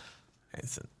 Dame.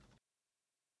 That's it.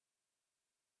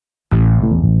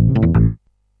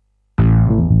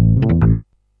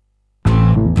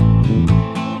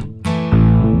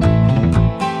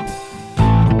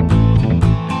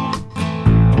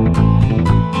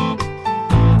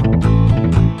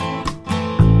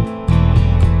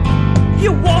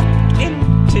 You walked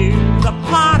into the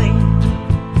party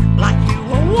like you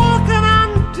were walking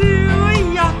onto a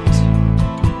yacht.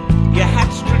 You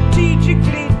had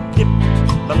strategically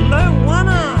dipped below one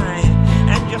eye.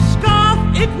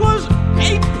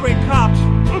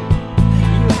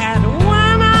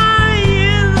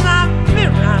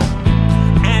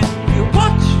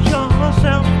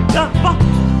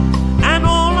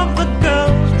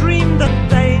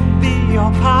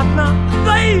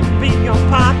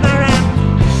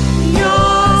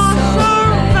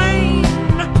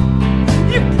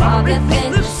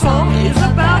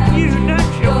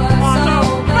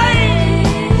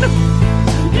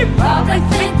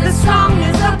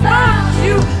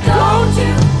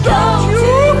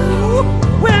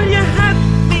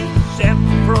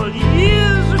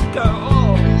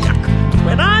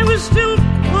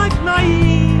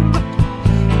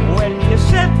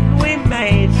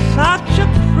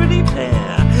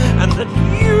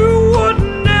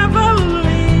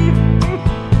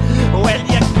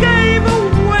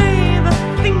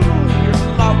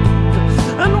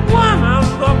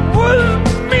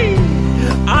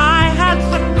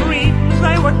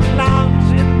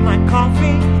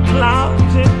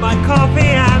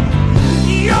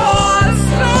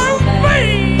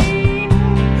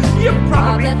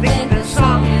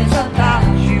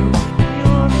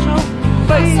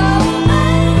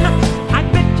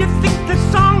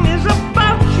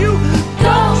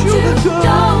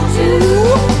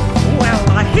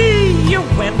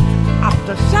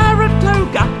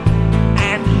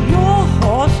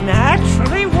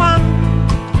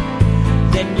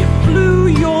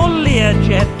 a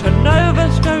jet to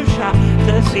Nova Scotia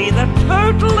to see the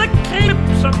total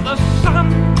eclipse of the sun.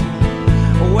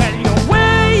 Well, you're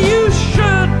where you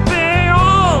should be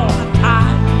all the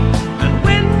time, and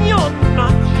when you're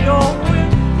not, you're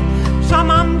with some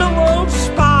underworld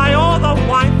spy or the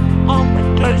wife of a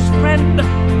close friend,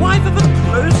 wife of a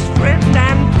close friend,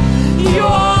 and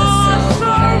you're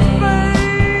so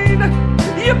vain.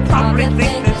 You probably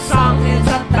think this song is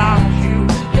about you.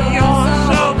 You're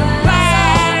so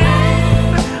vain.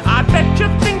 I bet you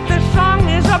think this song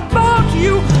is about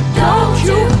you. Don't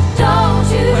you?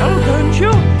 Well, don't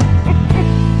you?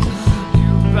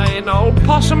 You vain old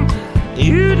possum.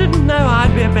 You didn't know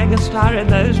I'd be a megastar in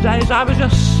those days. I was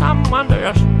just someone to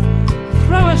just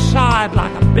throw aside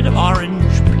like a bit of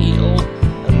orange peel.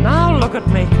 And now look at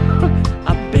me,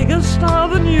 a bigger star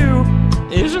than you.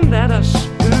 Isn't that a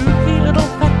spooky little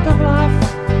fact of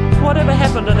life? Whatever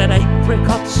happened to that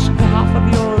apricot scarf of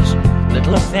yours?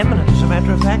 Little effeminate, as a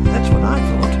matter of fact, that's what I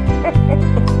thought.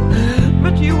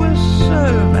 But you were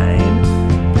so vain,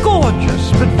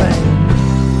 gorgeous but vain.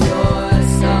 You're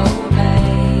so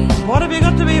vain. What have you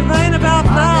got to be vain about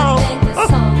now? I think the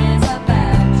song is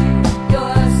about you.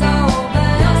 You're so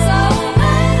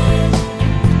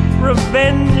vain.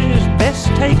 Revenge is best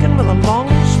taken with a long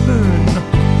spoon.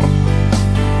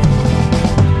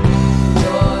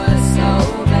 You're so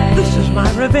vain. This is my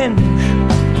revenge,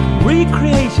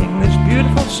 recreating this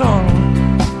beautiful song,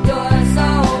 You're so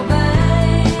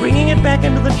vain. bringing it back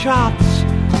into the charts,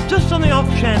 just on the off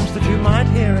chance that you might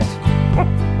hear it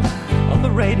on the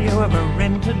radio of a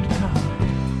rented car.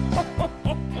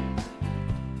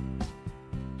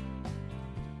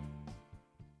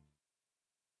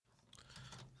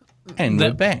 And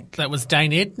we're back. That was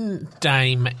Dame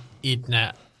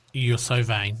Edna, You're So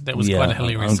Vain. That was quite a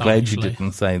hilarious I'm song, glad actually. you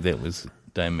didn't say that was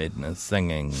Dame Edna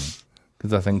singing,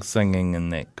 because I think singing in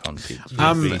that context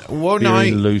would be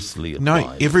very loosely applied.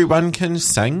 No, everyone can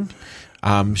sing.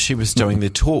 She was doing the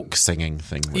talk singing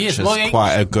thing, which Yes, is well,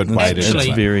 quite a good way to do actually,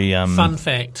 it. very fun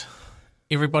fact,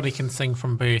 everybody can sing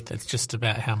from birth. It's just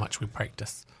about how much we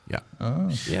practice. Yeah.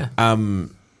 Yeah.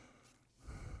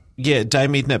 Yeah,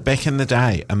 Dame Edna, back in the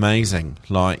day, amazing.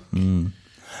 Like,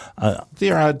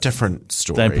 there are different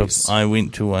stories. I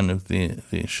went to one of their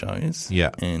shows Yeah.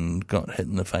 and got hit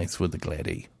in the face with a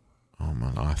gladdie. Oh,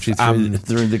 my life. She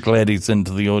threw the gladdies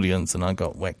into the audience and I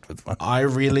got whacked with one. I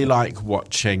really like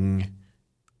watching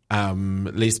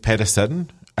Les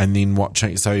Patterson and then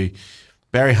watching... So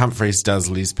Barry Humphries does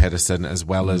Les Patterson as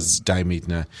well as Dame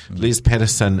Edna. Les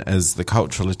Patterson is the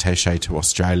cultural attaché to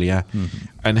Australia,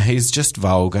 and he's just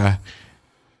vulgar.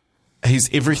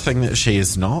 He's everything that she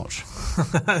is not.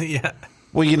 Yeah.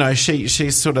 Well, you know, she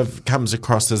sort of comes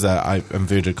across as a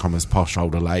inverted commas posh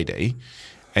older lady,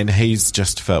 and he's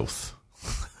just filth.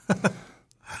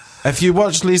 If you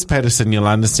watch Les Patterson, you'll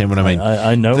understand what I mean.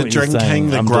 I know the what you're drinking, saying.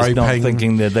 the I'm groping. just not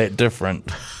thinking they're that different.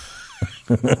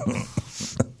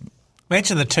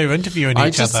 Imagine the two interviewing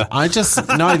each other.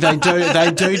 No, they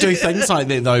do things like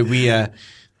that though, where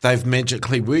they've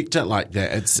magically worked it like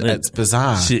that. It's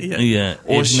bizarre.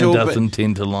 Or Edna doesn't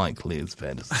tend to like Les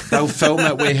Patterson. They'll film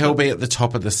it where he'll be at the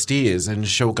top of the stairs and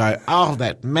she'll go, "Oh,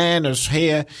 that man is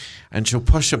here," and she'll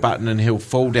push a button and he'll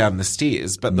fall down the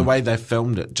stairs. But the way they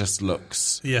filmed it just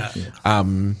looks, Yeah.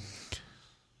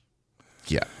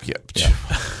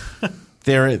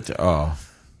 There it. Oh,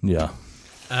 Yeah.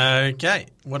 Okay.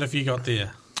 What have you got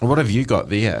there? what have you got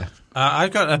there?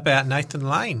 I've got about Nathan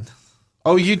Lane.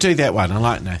 Oh, you do that one. I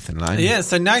like Nathan Lane. Yeah,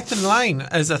 so Nathan Lane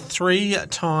is a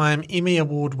 3-time Emmy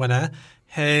Award winner,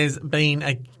 has been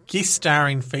a guest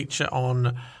starring feature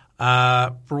on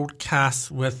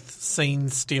broadcasts with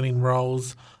scene-stealing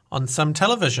roles on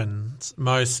television's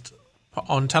most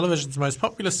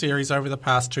popular series over the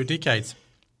past 2 decades.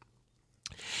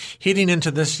 Heading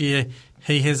into this year,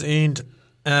 he has earned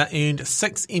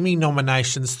 6 Emmy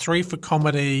nominations, 3 for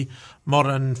comedy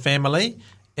Modern Family,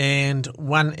 and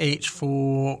 1 each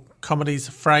for comedies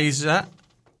Frasier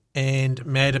and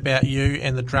Mad About You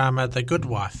and the drama The Good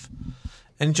Wife.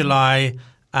 In July,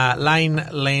 Lane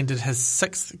landed his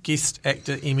 6th Guest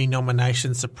Actor Emmy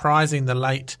nomination, surprising the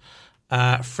late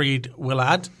Fred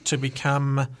Willard to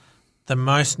become the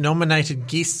most nominated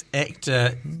guest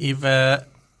actor ever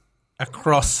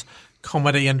across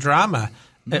comedy and drama.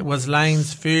 It was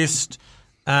Lane's first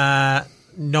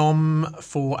nom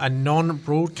for a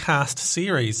non-broadcast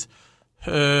series.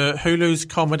 Hulu's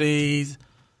comedies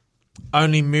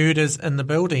Only Murders in the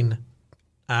Building.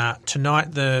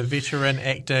 Tonight, the veteran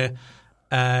actor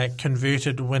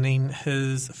converted, winning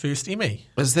his first Emmy.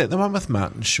 Is that the one with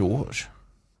Martin Short?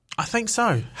 I think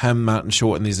so. Him, Martin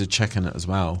Short, and there's a chick in it as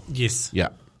well. Yes. Yeah.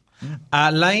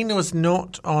 Lane was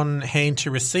not on hand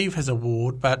to receive his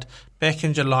award, but back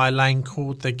in July, Lane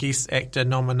called the Guest Actor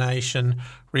nomination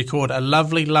record a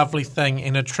lovely, lovely thing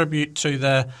and a tribute to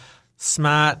the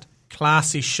smart,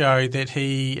 classy show that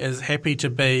he is happy to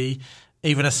be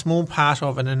even a small part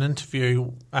of in an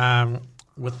interview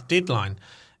with Deadline.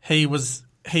 He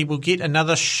will get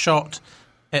another shot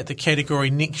at the category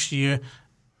next year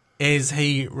as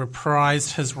he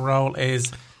reprised his role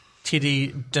as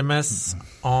Teddy Dimas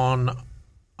on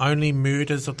Only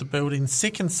Murders of the Building's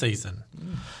second season.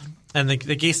 And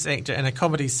the guest actor in a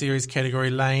comedy series category,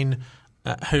 Lane,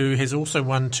 who has also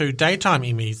won 2 daytime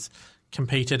Emmys,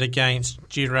 competed against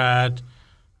Gerard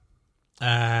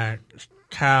Carmel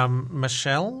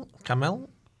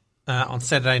on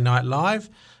Saturday Night Live,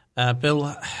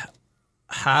 Bill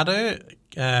Hader,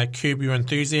 Curb Your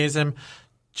Enthusiasm,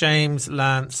 James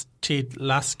Lance, Ted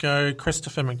Lasso,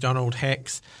 Christopher McDonald,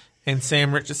 Hacks, and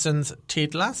Sam Richardson's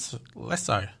Ted Lasso.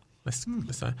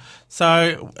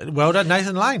 So, well done,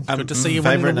 Nathan Lane. Good to see you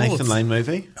winning Favourite awards. Nathan Lane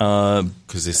movie?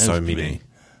 Because there's so many.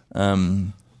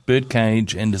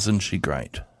 Birdcage and Isn't She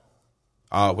Great?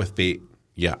 With Bet.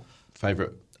 Yeah.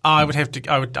 Favourite? I would have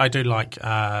to. I do like.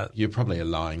 You're probably a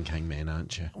Lion King man,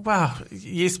 aren't you? Well,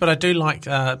 yes, but I do like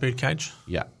Birdcage.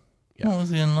 Yeah. What was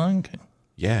he in Lion King?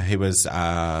 Yeah, he was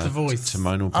The Voice.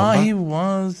 Timon or Oh, Pumbaa. he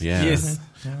was. Yeah. Yes.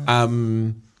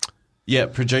 Yeah,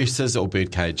 producers or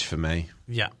Birdcage for me.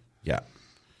 Yeah. Yeah.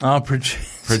 Oh,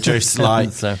 produce like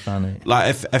That's so funny.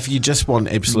 Like if you just want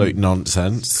absolute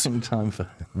nonsense, Some time for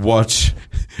watch.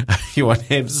 You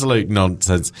want absolute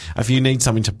nonsense. If you need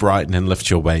something to brighten and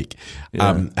lift your week,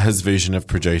 his version of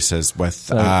Producers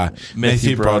with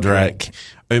Matthew Broderick,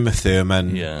 Uma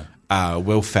Thurman,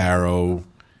 Will Ferrell.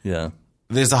 Yeah.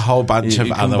 There's a whole bunch You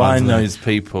of other combine ones. those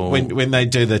people. When they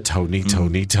do the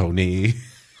Tony.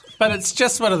 But it's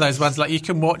just one of those ones, like, you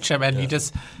can watch him and you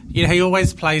just, he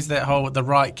always plays the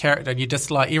right character, and you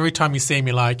just, like, every time you see him,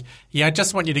 you're like, I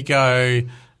just want you to go,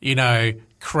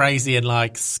 crazy and,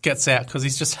 like, skits out, because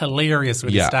he's just hilarious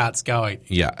when he starts going.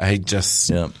 Yeah, he just...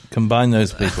 Yeah, combine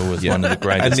those people with one of the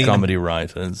greatest comedy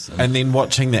writers. And then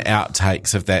watching the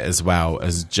outtakes of that as well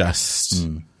is just...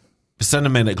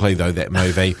 Cinematically, though, that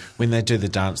movie, when they do the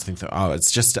dance thing,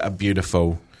 it's just a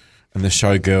beautiful... And the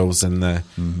Showgirls and the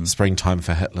Springtime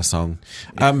for Hitler song.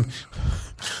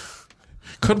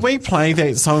 Could we play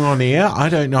that song on air? I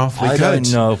don't know if we could. I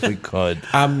don't know if we could.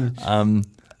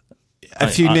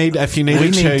 If you need a tune, we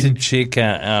need to check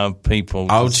out our people.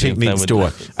 I'll check next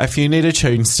door. If you need a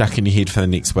tune stuck in your head for the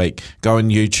next week, go on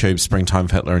YouTube. Springtime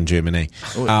for Hitler in Germany.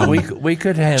 We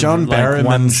could have John Barrowman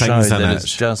one show sings in that it.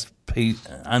 is just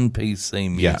un-PC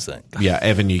music. Yeah,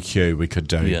 Avenue Q we could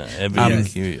do. Yeah, Avenue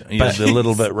Q. Yeah, the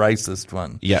little bit racist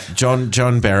one. Yeah, John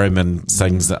Barrowman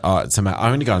sings that. I'm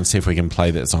going to go and see if we can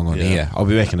play that song on air. I'll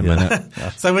be back in a minute.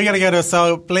 So we're going to go to a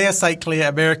song, Blair St. Clair,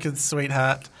 American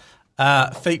Sweetheart,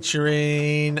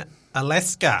 featuring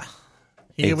Alaska.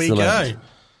 Here we go.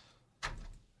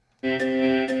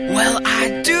 Well,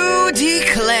 I do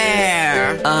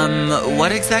declare.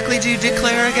 What exactly do you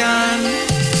declare again?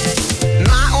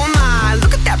 My, oh my,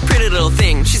 look at that pretty little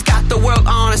thing. She's got the world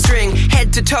on a string,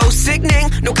 head to toe sickening,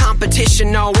 no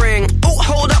competition, no ring. Oh,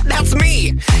 hold up, that's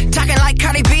me, talking like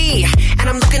Cardi B, and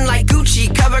I'm looking like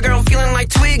Gucci, cover girl, feeling like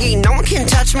Twiggy. No one can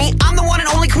touch me, I'm the one and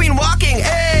only queen walking.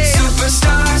 Hey,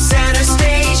 superstar, center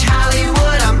stage,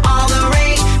 Hollywood, I'm all the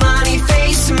rage. Money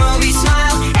face, movie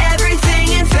smile, everything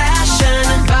in fashion.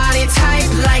 Body type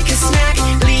like a snack,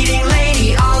 leading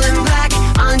lady, all in black.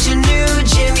 Ingenue,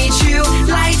 Jimmy Choo,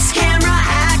 lights, camera,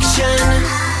 action.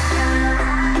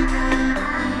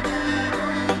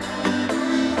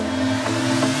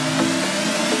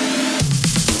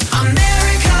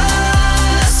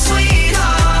 America's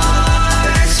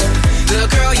sweetheart, the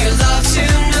girl you love to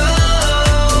know.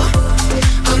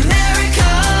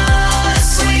 America's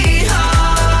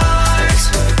sweetheart,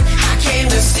 I came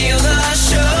to steal the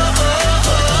show.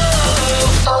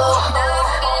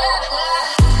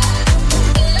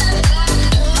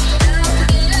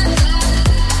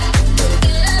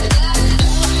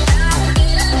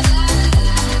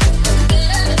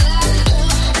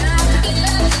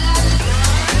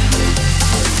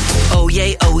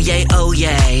 Oh yay, oh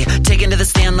yay, taken to the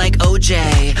stand like OJ.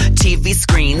 TV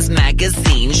screens,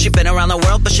 magazines, she been around the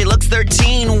world but she looks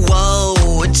 13.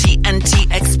 Whoa,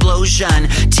 TNT explosion,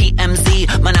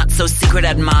 TMZ, my not so secret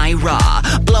admirer,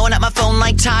 blowing up my phone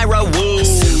like Tyra. Whoa,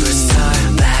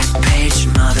 superstar, back page,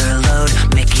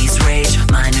 motherload, Mickey's rage,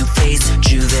 my new face,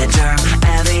 Juvederm,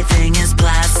 everything is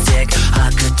plastic,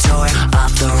 haute couture,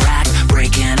 off the rack,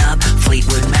 breaking up,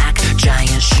 Fleetwood Mac,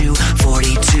 giant shoe,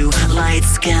 42,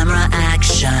 lights, camera,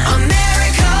 action.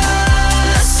 America,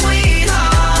 sweet.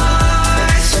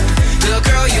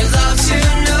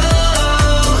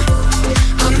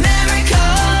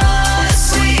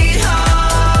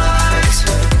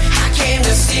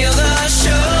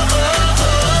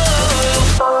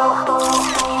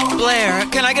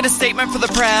 statement for the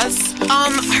press?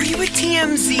 Are you with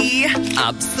TMZ?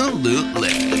 Absolutely.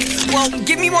 Well,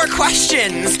 give me more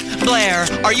questions. Blair,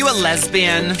 are you a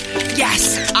lesbian?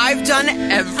 Yes, I've done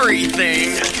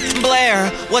everything. Blair,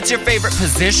 what's your favorite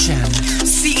position?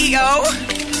 CEO?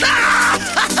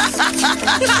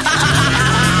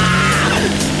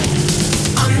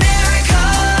 America,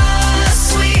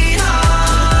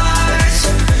 sweetheart,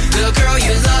 the girl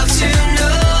you love to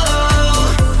know.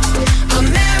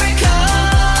 America,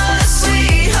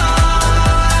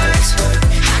 sweetheart,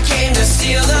 I came to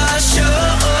steal the show.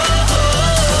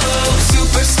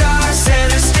 Superstar,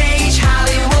 center stage,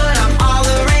 Hollywood, I'm all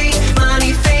the rage.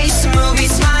 Money face, movie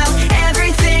smile,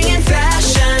 everything in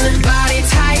fashion. Body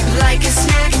type like a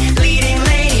snack, leading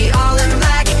lady, all in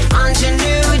black.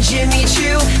 Ingenue, Jimmy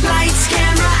Choo, lights,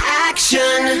 camera,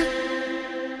 action.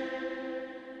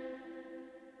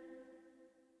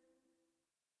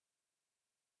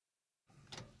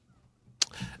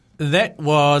 That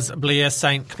was Blair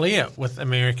St. Clair with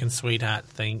American Sweetheart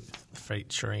theme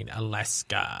featuring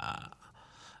Alaska.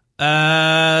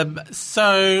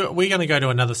 So we're going to go to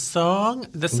another song.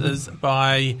 This is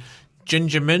by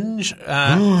Ginger Minge.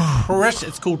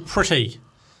 It's called Pretty.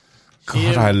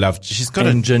 God, I love. She's got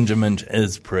And a. Ginger Mint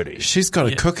is pretty. She's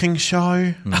got a cooking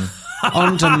show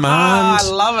on demand. I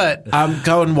love it.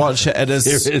 Go and watch it. It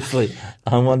is. Seriously,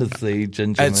 I want to see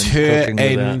Ginger It's Mint her cooking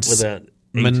and without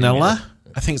eating Manila. it.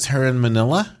 I think it's her in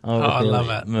Manila. Oh, I love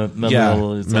it.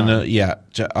 Manila is on. Manila. Yeah.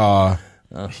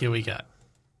 Here we go.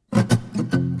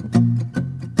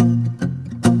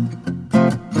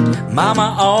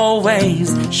 Mama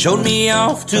always showed me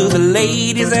off to the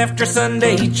ladies after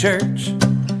Sunday church.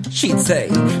 She'd say,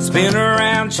 spin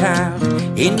around, child,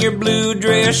 in your blue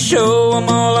dress, show 'em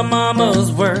all of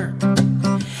Mama's work.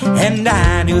 And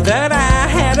I knew that I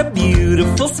had a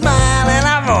beautiful smile and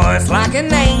a voice like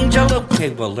an angel.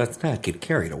 Okay, well, let's not get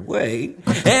carried away.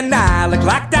 And I look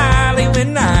like Dolly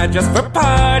when I dress for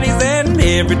parties. And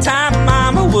every time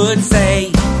Mama would say,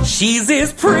 she's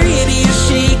as pretty as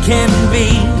she can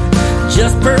be,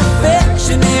 just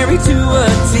perfectionary to a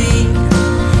T.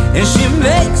 And she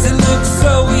makes it look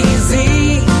so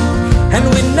easy. And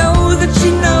we know that she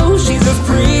knows she's as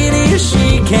pretty as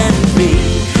she can be.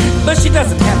 But she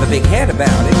doesn't have a big head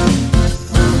about it.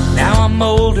 Now I'm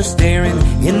older, staring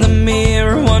in the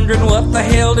mirror, wondering what the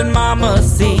hell did Mama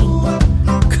see?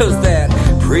 'Cause that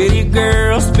pretty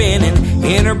girl spinning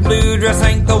in her blue dress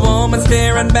ain't the woman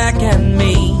staring back at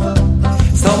me.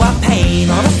 So I paint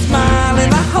on a smile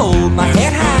and I hold my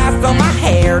head high so my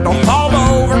hair don't fall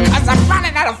over, 'cause I'm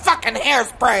running out of fucking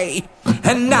hairspray.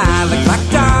 And I look like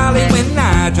Dolly when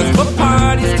I dress for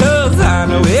parties, 'cause I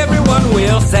know everyone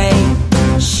will say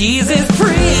she's as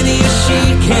pretty as she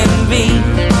can be,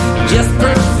 just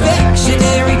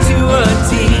perfectionary to a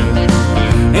T.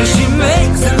 And she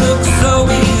makes it look so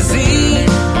easy.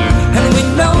 And we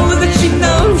know that she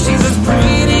knows she's as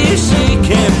pretty as she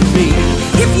can be.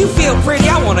 If you feel pretty, I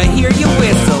want to hear you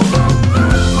whistle.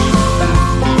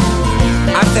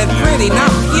 I said pretty,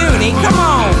 not puny. Come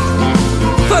on.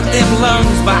 Put them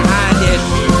lungs behind it.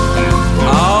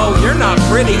 Oh, you're not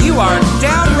pretty. You are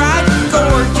downright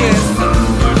gorgeous.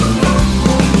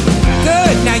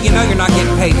 Good. Now you know you're not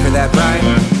getting paid for that, right?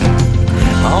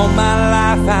 All my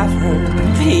life I've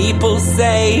heard people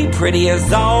say pretty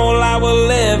is all I will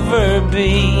ever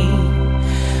be.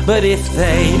 But if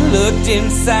they looked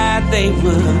inside, they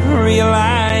would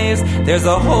realize there's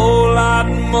a whole lot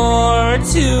more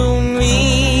to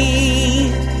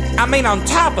me. I mean, on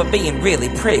top of being really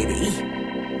pretty,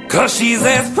 'cause she's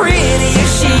as pretty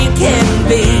as she can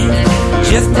be,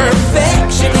 just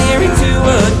perfectionary to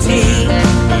a T.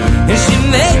 And she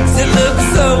makes it look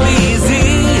so easy.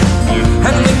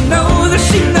 And we know that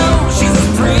she knows she's as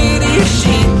pretty as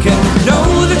she can. Know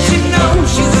that she knows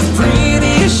she's as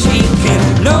pretty as she can.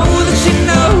 Know that she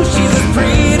knows she's as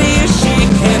pretty as she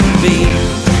can be.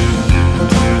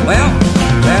 Well,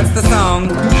 that's the song.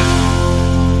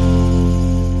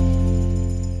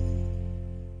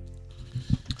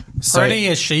 So, Pretty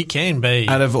as she can be.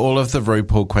 out of all of the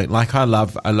RuPaul Queen, like I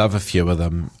love a few of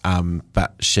them,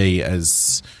 but she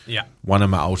is Yeah. one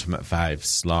of my ultimate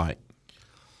faves. Like,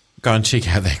 go and check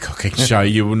out that cooking show.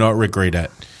 You will not regret it.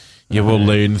 You will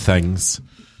learn things.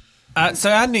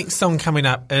 So our next song coming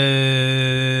up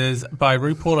is by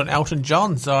RuPaul and Elton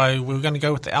John. So we're going to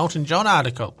go with the Elton John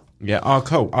article. Yeah. Oh,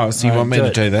 cool. Oh, so you want me do to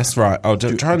it. do this? Right. I'll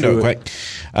try and do it quick.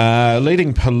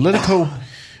 Leading political...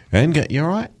 You all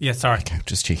right? Yeah, sorry. Okay,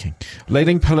 just checking.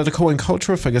 Leading political and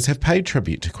cultural figures have paid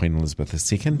tribute to Queen Elizabeth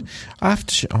II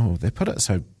after she... Oh, they put it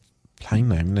so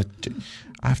plainly.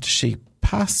 After she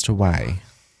passed away.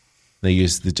 They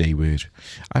used the D word.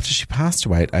 After she passed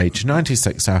away at age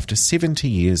 96 after 70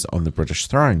 years on the British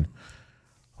throne.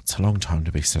 It's a long time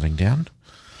to be sitting down.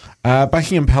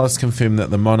 Buckingham Palace confirmed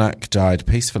that the monarch died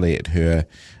peacefully at her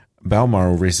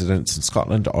Balmoral residence in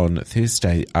Scotland on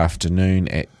Thursday afternoon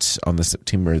on the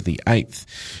September the 8th.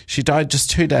 She died just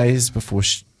 2 days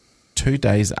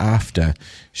after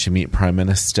she met Prime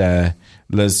Minister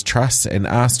Liz Truss and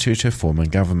asked her to form a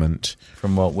government.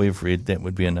 From what we've read, that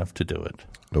would be enough to do it.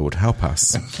 Lord help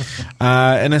us.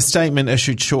 In a statement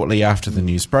issued shortly after the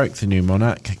news broke, the new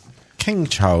monarch, King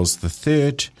Charles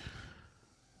III,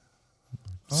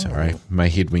 sorry, my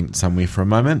head went somewhere for a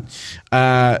moment,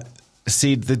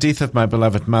 said, "The death of my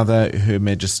beloved mother, Her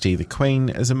Majesty the Queen,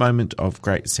 is a moment of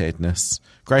greatest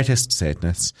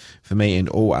sadness for me and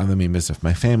all other members of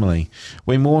my family.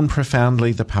 We mourn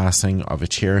profoundly the passing of a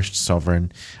cherished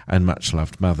sovereign and much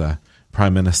loved mother."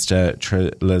 Prime Minister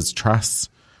Liz Truss,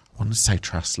 I want to say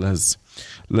Truss Liz.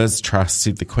 Liz Truss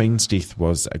said the Queen's death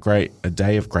was a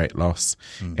day of great loss,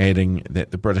 adding that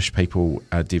the British people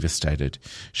are devastated.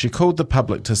 She called the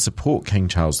public to support King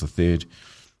Charles III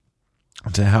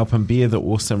to help him bear the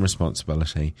awesome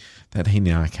responsibility that he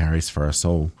now carries for us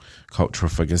all.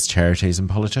 Cultural figures, charities and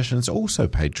politicians also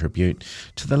paid tribute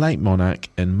to the late monarch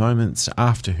in moments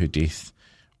after her death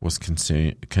was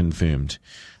confirmed.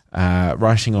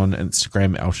 Writing on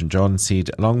Instagram, Elton John said,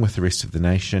 "Along with the rest of the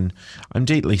nation, I'm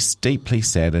deeply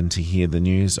saddened to hear the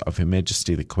news of Her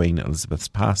Majesty the Queen Elizabeth's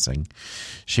passing.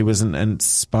 She was an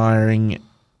inspiring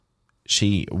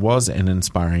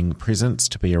presence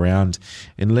to be around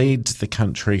and lead the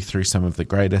country through some of the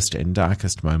greatest and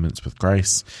darkest moments with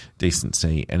grace,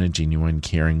 decency, and a genuine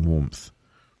caring warmth.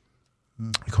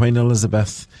 Queen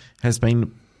Elizabeth has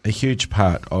been a huge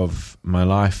part of my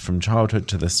life from childhood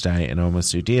to this day, and I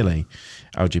miss her dearly."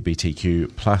 LGBTQ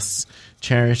plus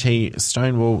charity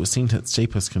Stonewall sent its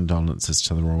deepest condolences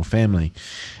to the royal family.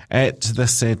 At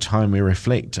this sad time, we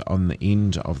reflect on the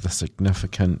end of the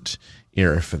significant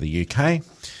era for the UK.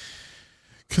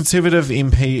 Conservative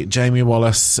MP Jamie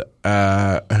Wallace,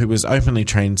 who was openly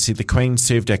trained, said the Queen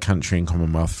served our country and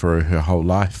Commonwealth for her whole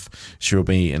life. She will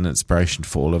be an inspiration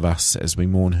for all of us as we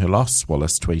mourn her loss,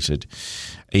 Wallace tweeted.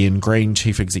 Ian Green,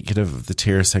 Chief Executive of the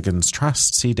Terrace Higgins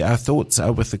Trust, said, "Our thoughts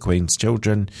are with the Queen's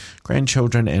children,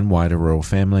 grandchildren and wider royal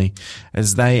family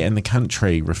as they and the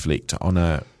country reflect on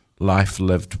a life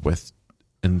lived with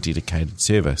in dedicated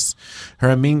service.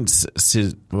 Her immense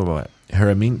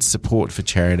support for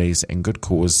charities and good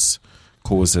causes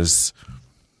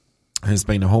has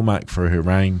been a hallmark for her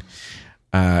reign.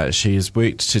 She has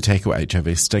worked to tackle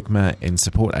HIV stigma and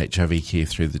support HIV care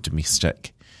through the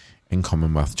domestic and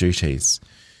Commonwealth duties.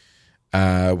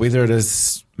 Whether it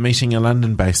is meeting a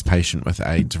London-based patient with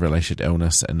AIDS-related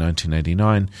illness in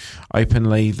 1989,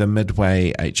 openly the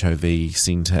Midway HIV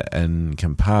Centre in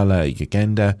Kampala,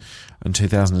 Uganda in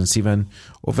 2007,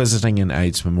 or visiting an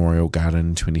AIDS memorial garden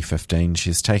in 2015, she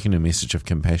has taken a message of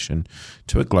compassion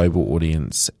to a global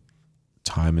audience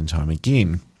time and time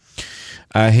again.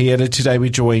 He added, "Today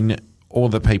we join all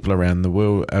the people around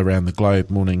the globe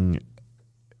mourning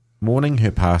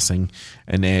her passing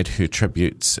and add her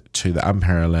tributes to the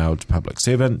unparalleled public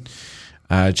servant."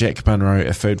 Jack Munro,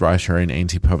 a food writer and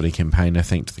anti-poverty campaigner,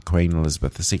 thanked the Queen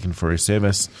Elizabeth II for her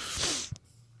service.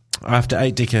 "After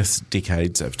 8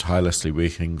 decades of tirelessly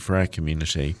working for our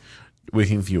community,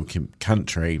 working for your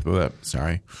country,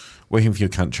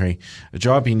 a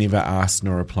job you never asked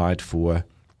nor applied for,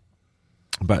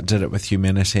 but did it with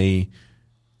humility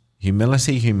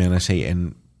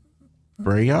and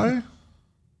brio?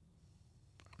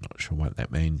 Not sure what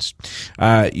that means.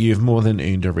 You've more than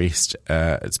earned a rest.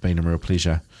 It's been a real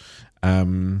pleasure."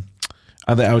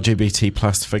 Other LGBT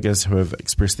plus figures who have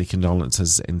expressed their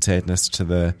condolences and sadness to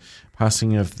the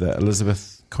passing of the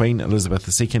Queen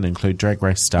Elizabeth II include drag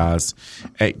race stars,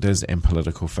 actors, and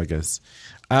political figures.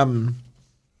 Do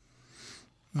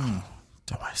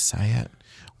I say it?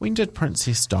 When did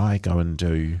Princess Di go and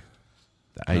do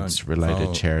the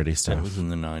AIDS-related charity stuff? That was in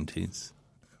the 90s.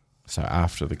 So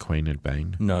after the Queen had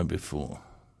been? No, before.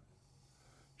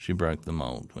 She broke the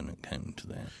mould when it came to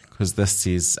that. Because this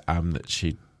says that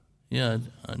she... Yeah,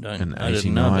 I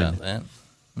didn't know about that.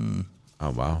 Mm.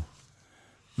 Oh, wow.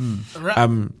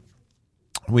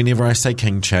 Whenever I say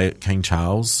King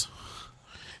Charles,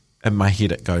 in my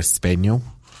head it goes Spaniel.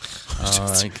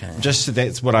 Okay. Just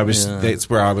that's what I was. Yeah. That's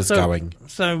where I was going.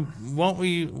 So, what were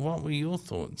your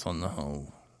thoughts on the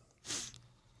whole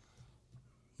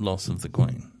loss of the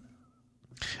Queen?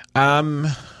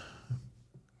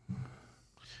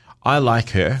 I liked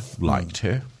her.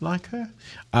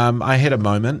 I had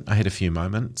a few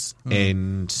moments,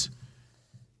 and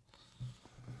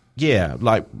yeah,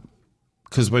 like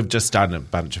because we've just done a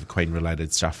bunch of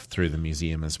Queen-related stuff through the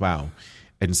museum as well.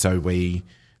 And so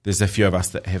there's a few of us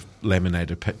that have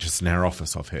laminated pictures in our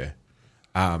office of her.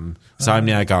 So I'm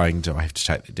now going, do I have to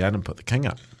take that down and put the king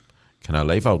up? Can I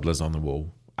leave old Liz on the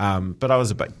wall? But I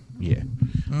was a bit,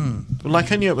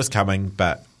 like I knew it was coming,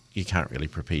 but you can't really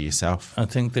prepare yourself. I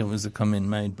think there was a comment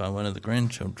made by one of the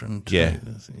grandchildren too. Yeah.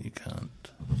 You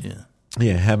can't,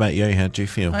 Yeah, how about you? How do you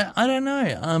feel? I don't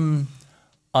know.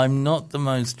 I'm not the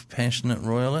most passionate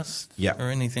royalist or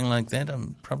anything like that.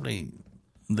 I'm probably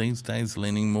these days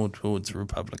leaning more towards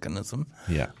republicanism.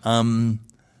 Yeah.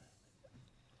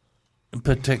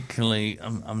 Particularly,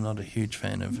 I'm not a huge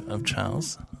fan of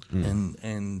Charles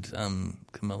and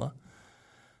Camilla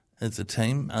as a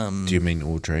team. Do you mean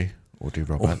Audrey? Audrey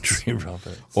Roberts? Audrey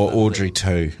Roberts. Or Audrey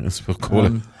 2, as we'll call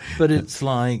it. But it's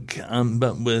like,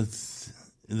 but with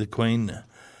the Queen,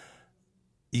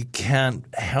 you can't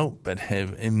help but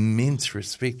have immense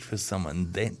respect for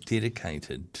someone that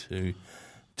dedicated to,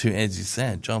 as you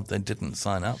say, a job they didn't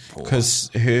sign up for. Because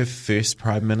her first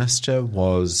Prime Minister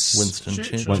was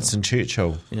Winston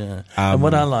Churchill. Yeah. And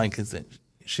what I like is that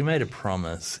she made a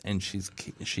promise and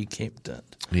she kept it.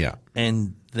 Yeah.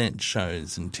 And that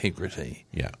shows integrity.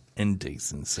 Yeah. And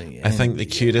decency. I think the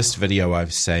cutest video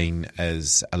I've seen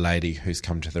is a lady who's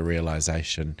come to the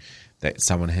realisation that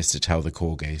someone has to tell the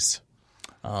corgis.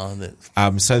 Oh,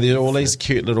 that's so there are all these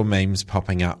cute little memes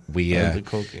popping up where the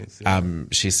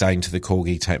corgis, she's saying to the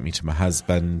corgi, take me to my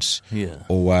husband. Yeah.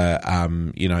 Or,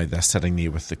 they're sitting there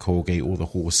with the corgi, all the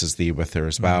horses there with her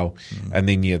as well. And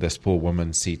then, this poor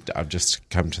woman said, I've just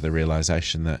come to the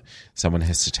realisation that someone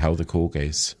has to tell the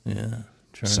corgis. Yeah,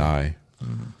 true. So...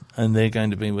 And they're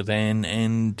going to be with Anne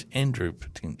and Andrew,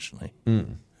 potentially. Okay,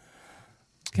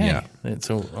 yeah. That's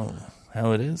all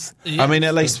how it is. Yeah. I mean,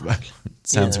 at least... it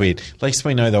sounds weird. At least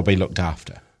we know they'll be looked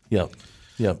after. Yep.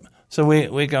 So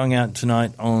we're going out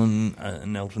tonight on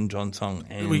an Elton John song.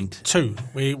 And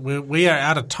We are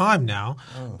out of time now,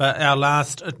 but our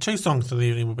last two songs of the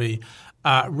evening will be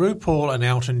RuPaul and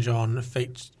Elton John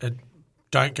featured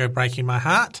Don't Go Breaking My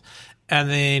Heart, and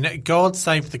then God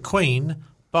Save the Queen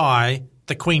by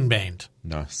the Queen Band.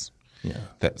 Nice. Yeah.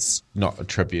 That's not a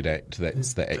tribute act.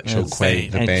 That's the actual Queen,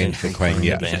 the band for Queen.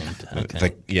 Yeah.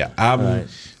 Okay. Right.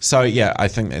 So, I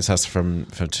think that's us for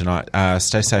tonight.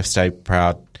 Stay safe, stay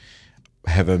proud.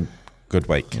 Have a good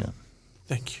week. Yeah.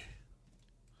 Thank you.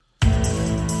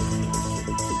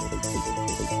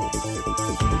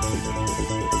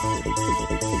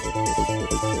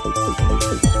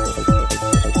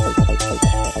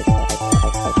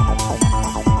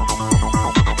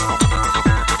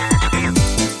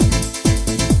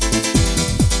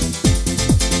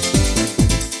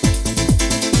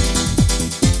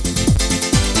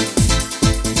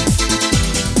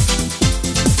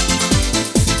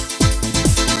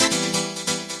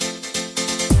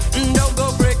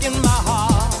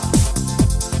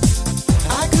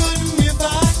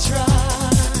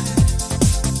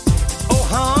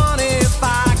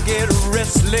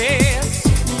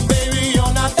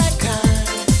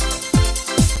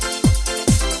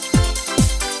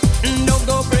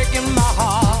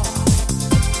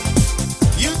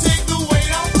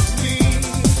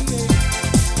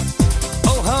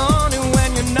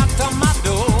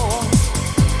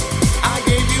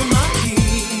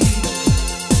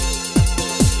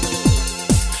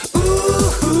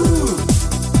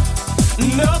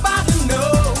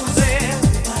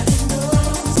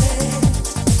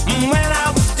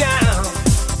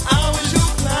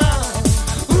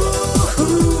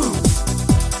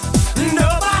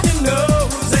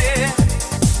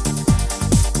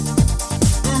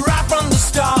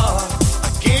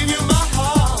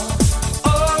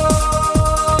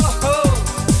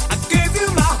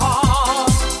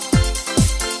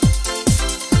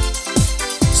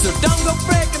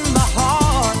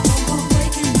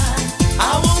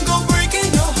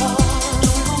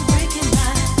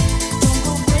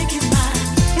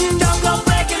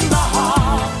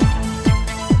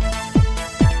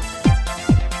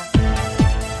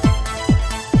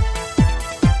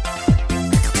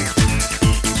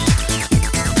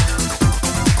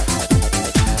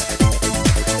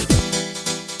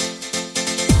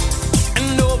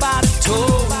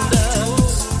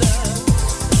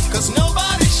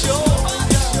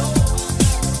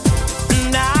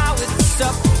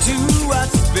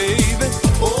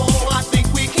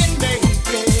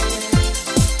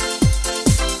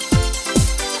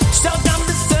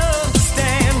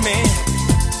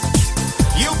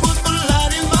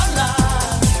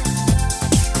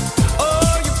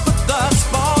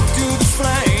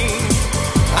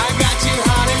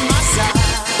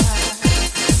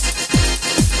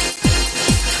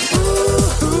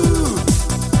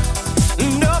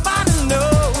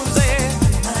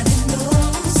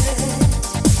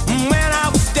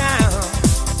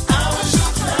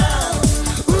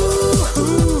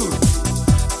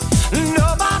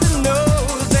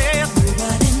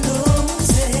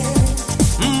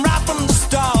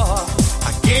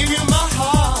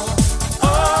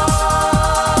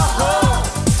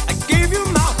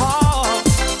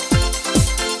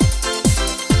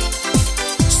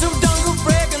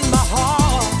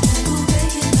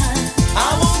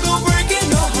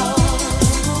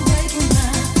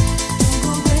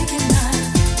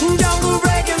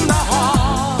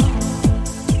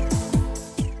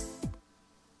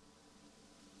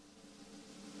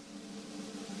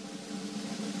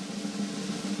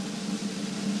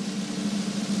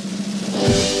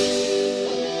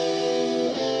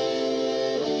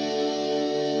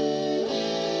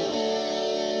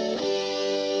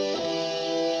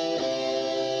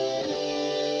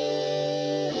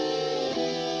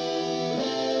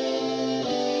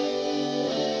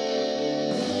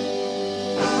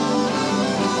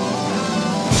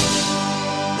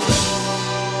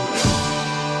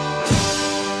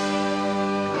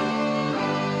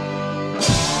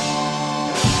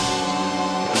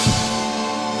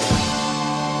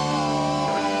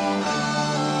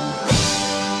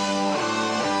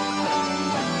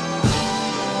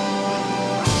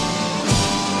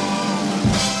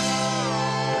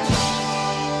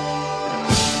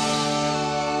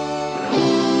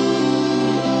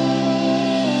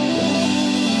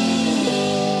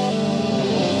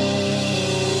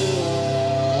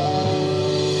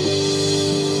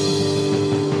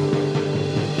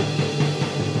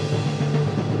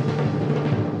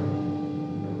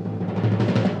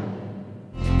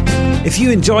 If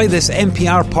you enjoy this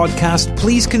NPR podcast,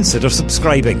 please consider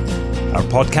subscribing. Our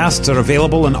podcasts are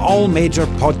available on all major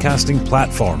podcasting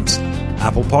platforms: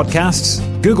 Apple Podcasts,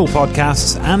 Google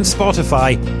Podcasts and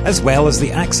Spotify, as well as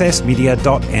the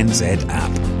accessmedia.nz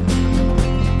app.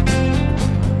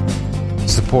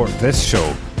 Support this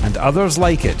show and others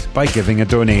like it by giving a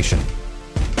donation.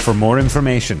 For more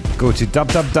information, go to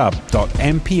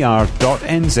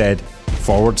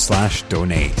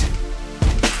www.mpr.nz/donate.